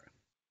actually better.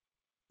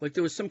 Like,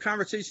 there was some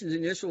conversations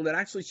initial that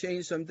actually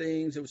changed some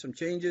things. There were some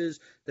changes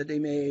that they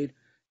made.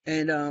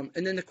 And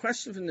then the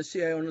question from the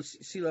CIO and the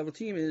C-level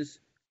team is,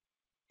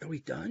 are we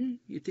done?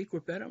 You think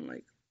we're better? I'm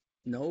like,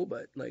 no,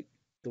 but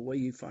the way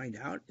you find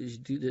out is you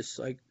do this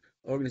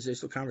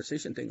organizational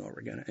conversation thing over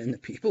again, and the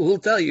people will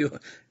tell you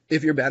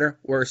if you're better,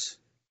 worse,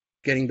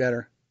 getting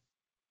better.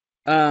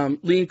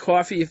 Lean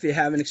coffee, if you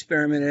haven't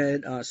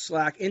experimented.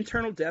 Slack,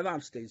 internal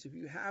DevOps days. If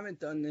you haven't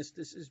done this,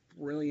 this is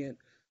brilliant.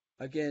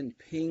 Again,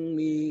 ping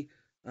me,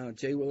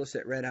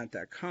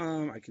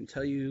 jwillis@redhat.com. I can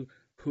tell you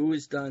who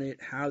has done it,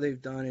 how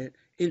they've done it,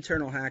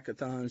 internal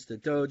hackathons, the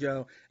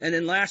dojo. And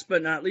then last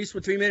but not least,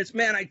 with 3 minutes,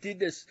 man, I did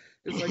this.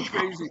 It's like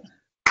crazy.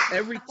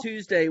 Every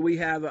Tuesday we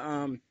have we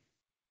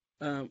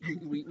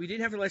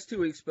didn't have it the last 2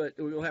 weeks, but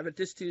we'll have it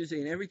this Tuesday.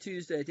 And every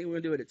Tuesday, I think we're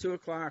going to do it at 2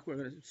 o'clock. We're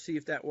going to see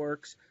if that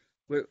works.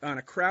 We're on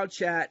a crowd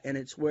chat, and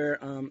it's where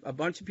a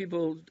bunch of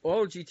people,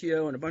 all of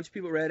GTO, and a bunch of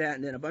people Red Hat,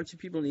 and then a bunch of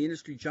people in the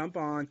industry jump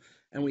on,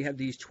 and we have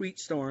these tweet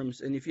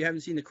storms. And if you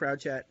haven't seen the crowd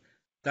chat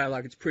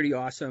dialogue, it's pretty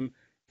awesome.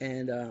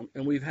 And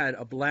we've had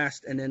a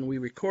blast. And then we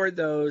record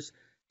those,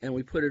 and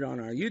we put it on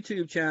our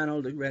YouTube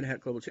channel, the Red Hat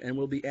Global Channel, and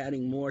we'll be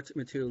adding more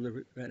material to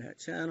the Red Hat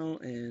channel.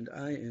 And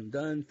I am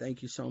done.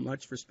 Thank you so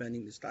much for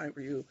spending this time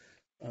with you.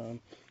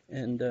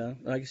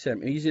 Like I said,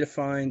 I'm easy to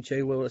find,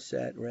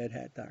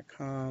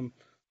 jwillis@redhat.com.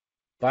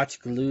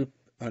 Botchgaloop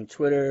on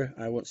Twitter.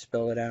 I won't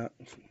spell it out.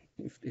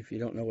 If you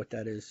don't know what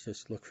that is,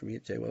 just look for me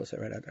at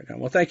jwillis@redhat.com.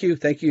 Well, thank you.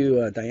 Thank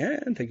you,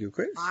 Diane. Thank you,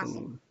 Chris.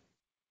 Awesome.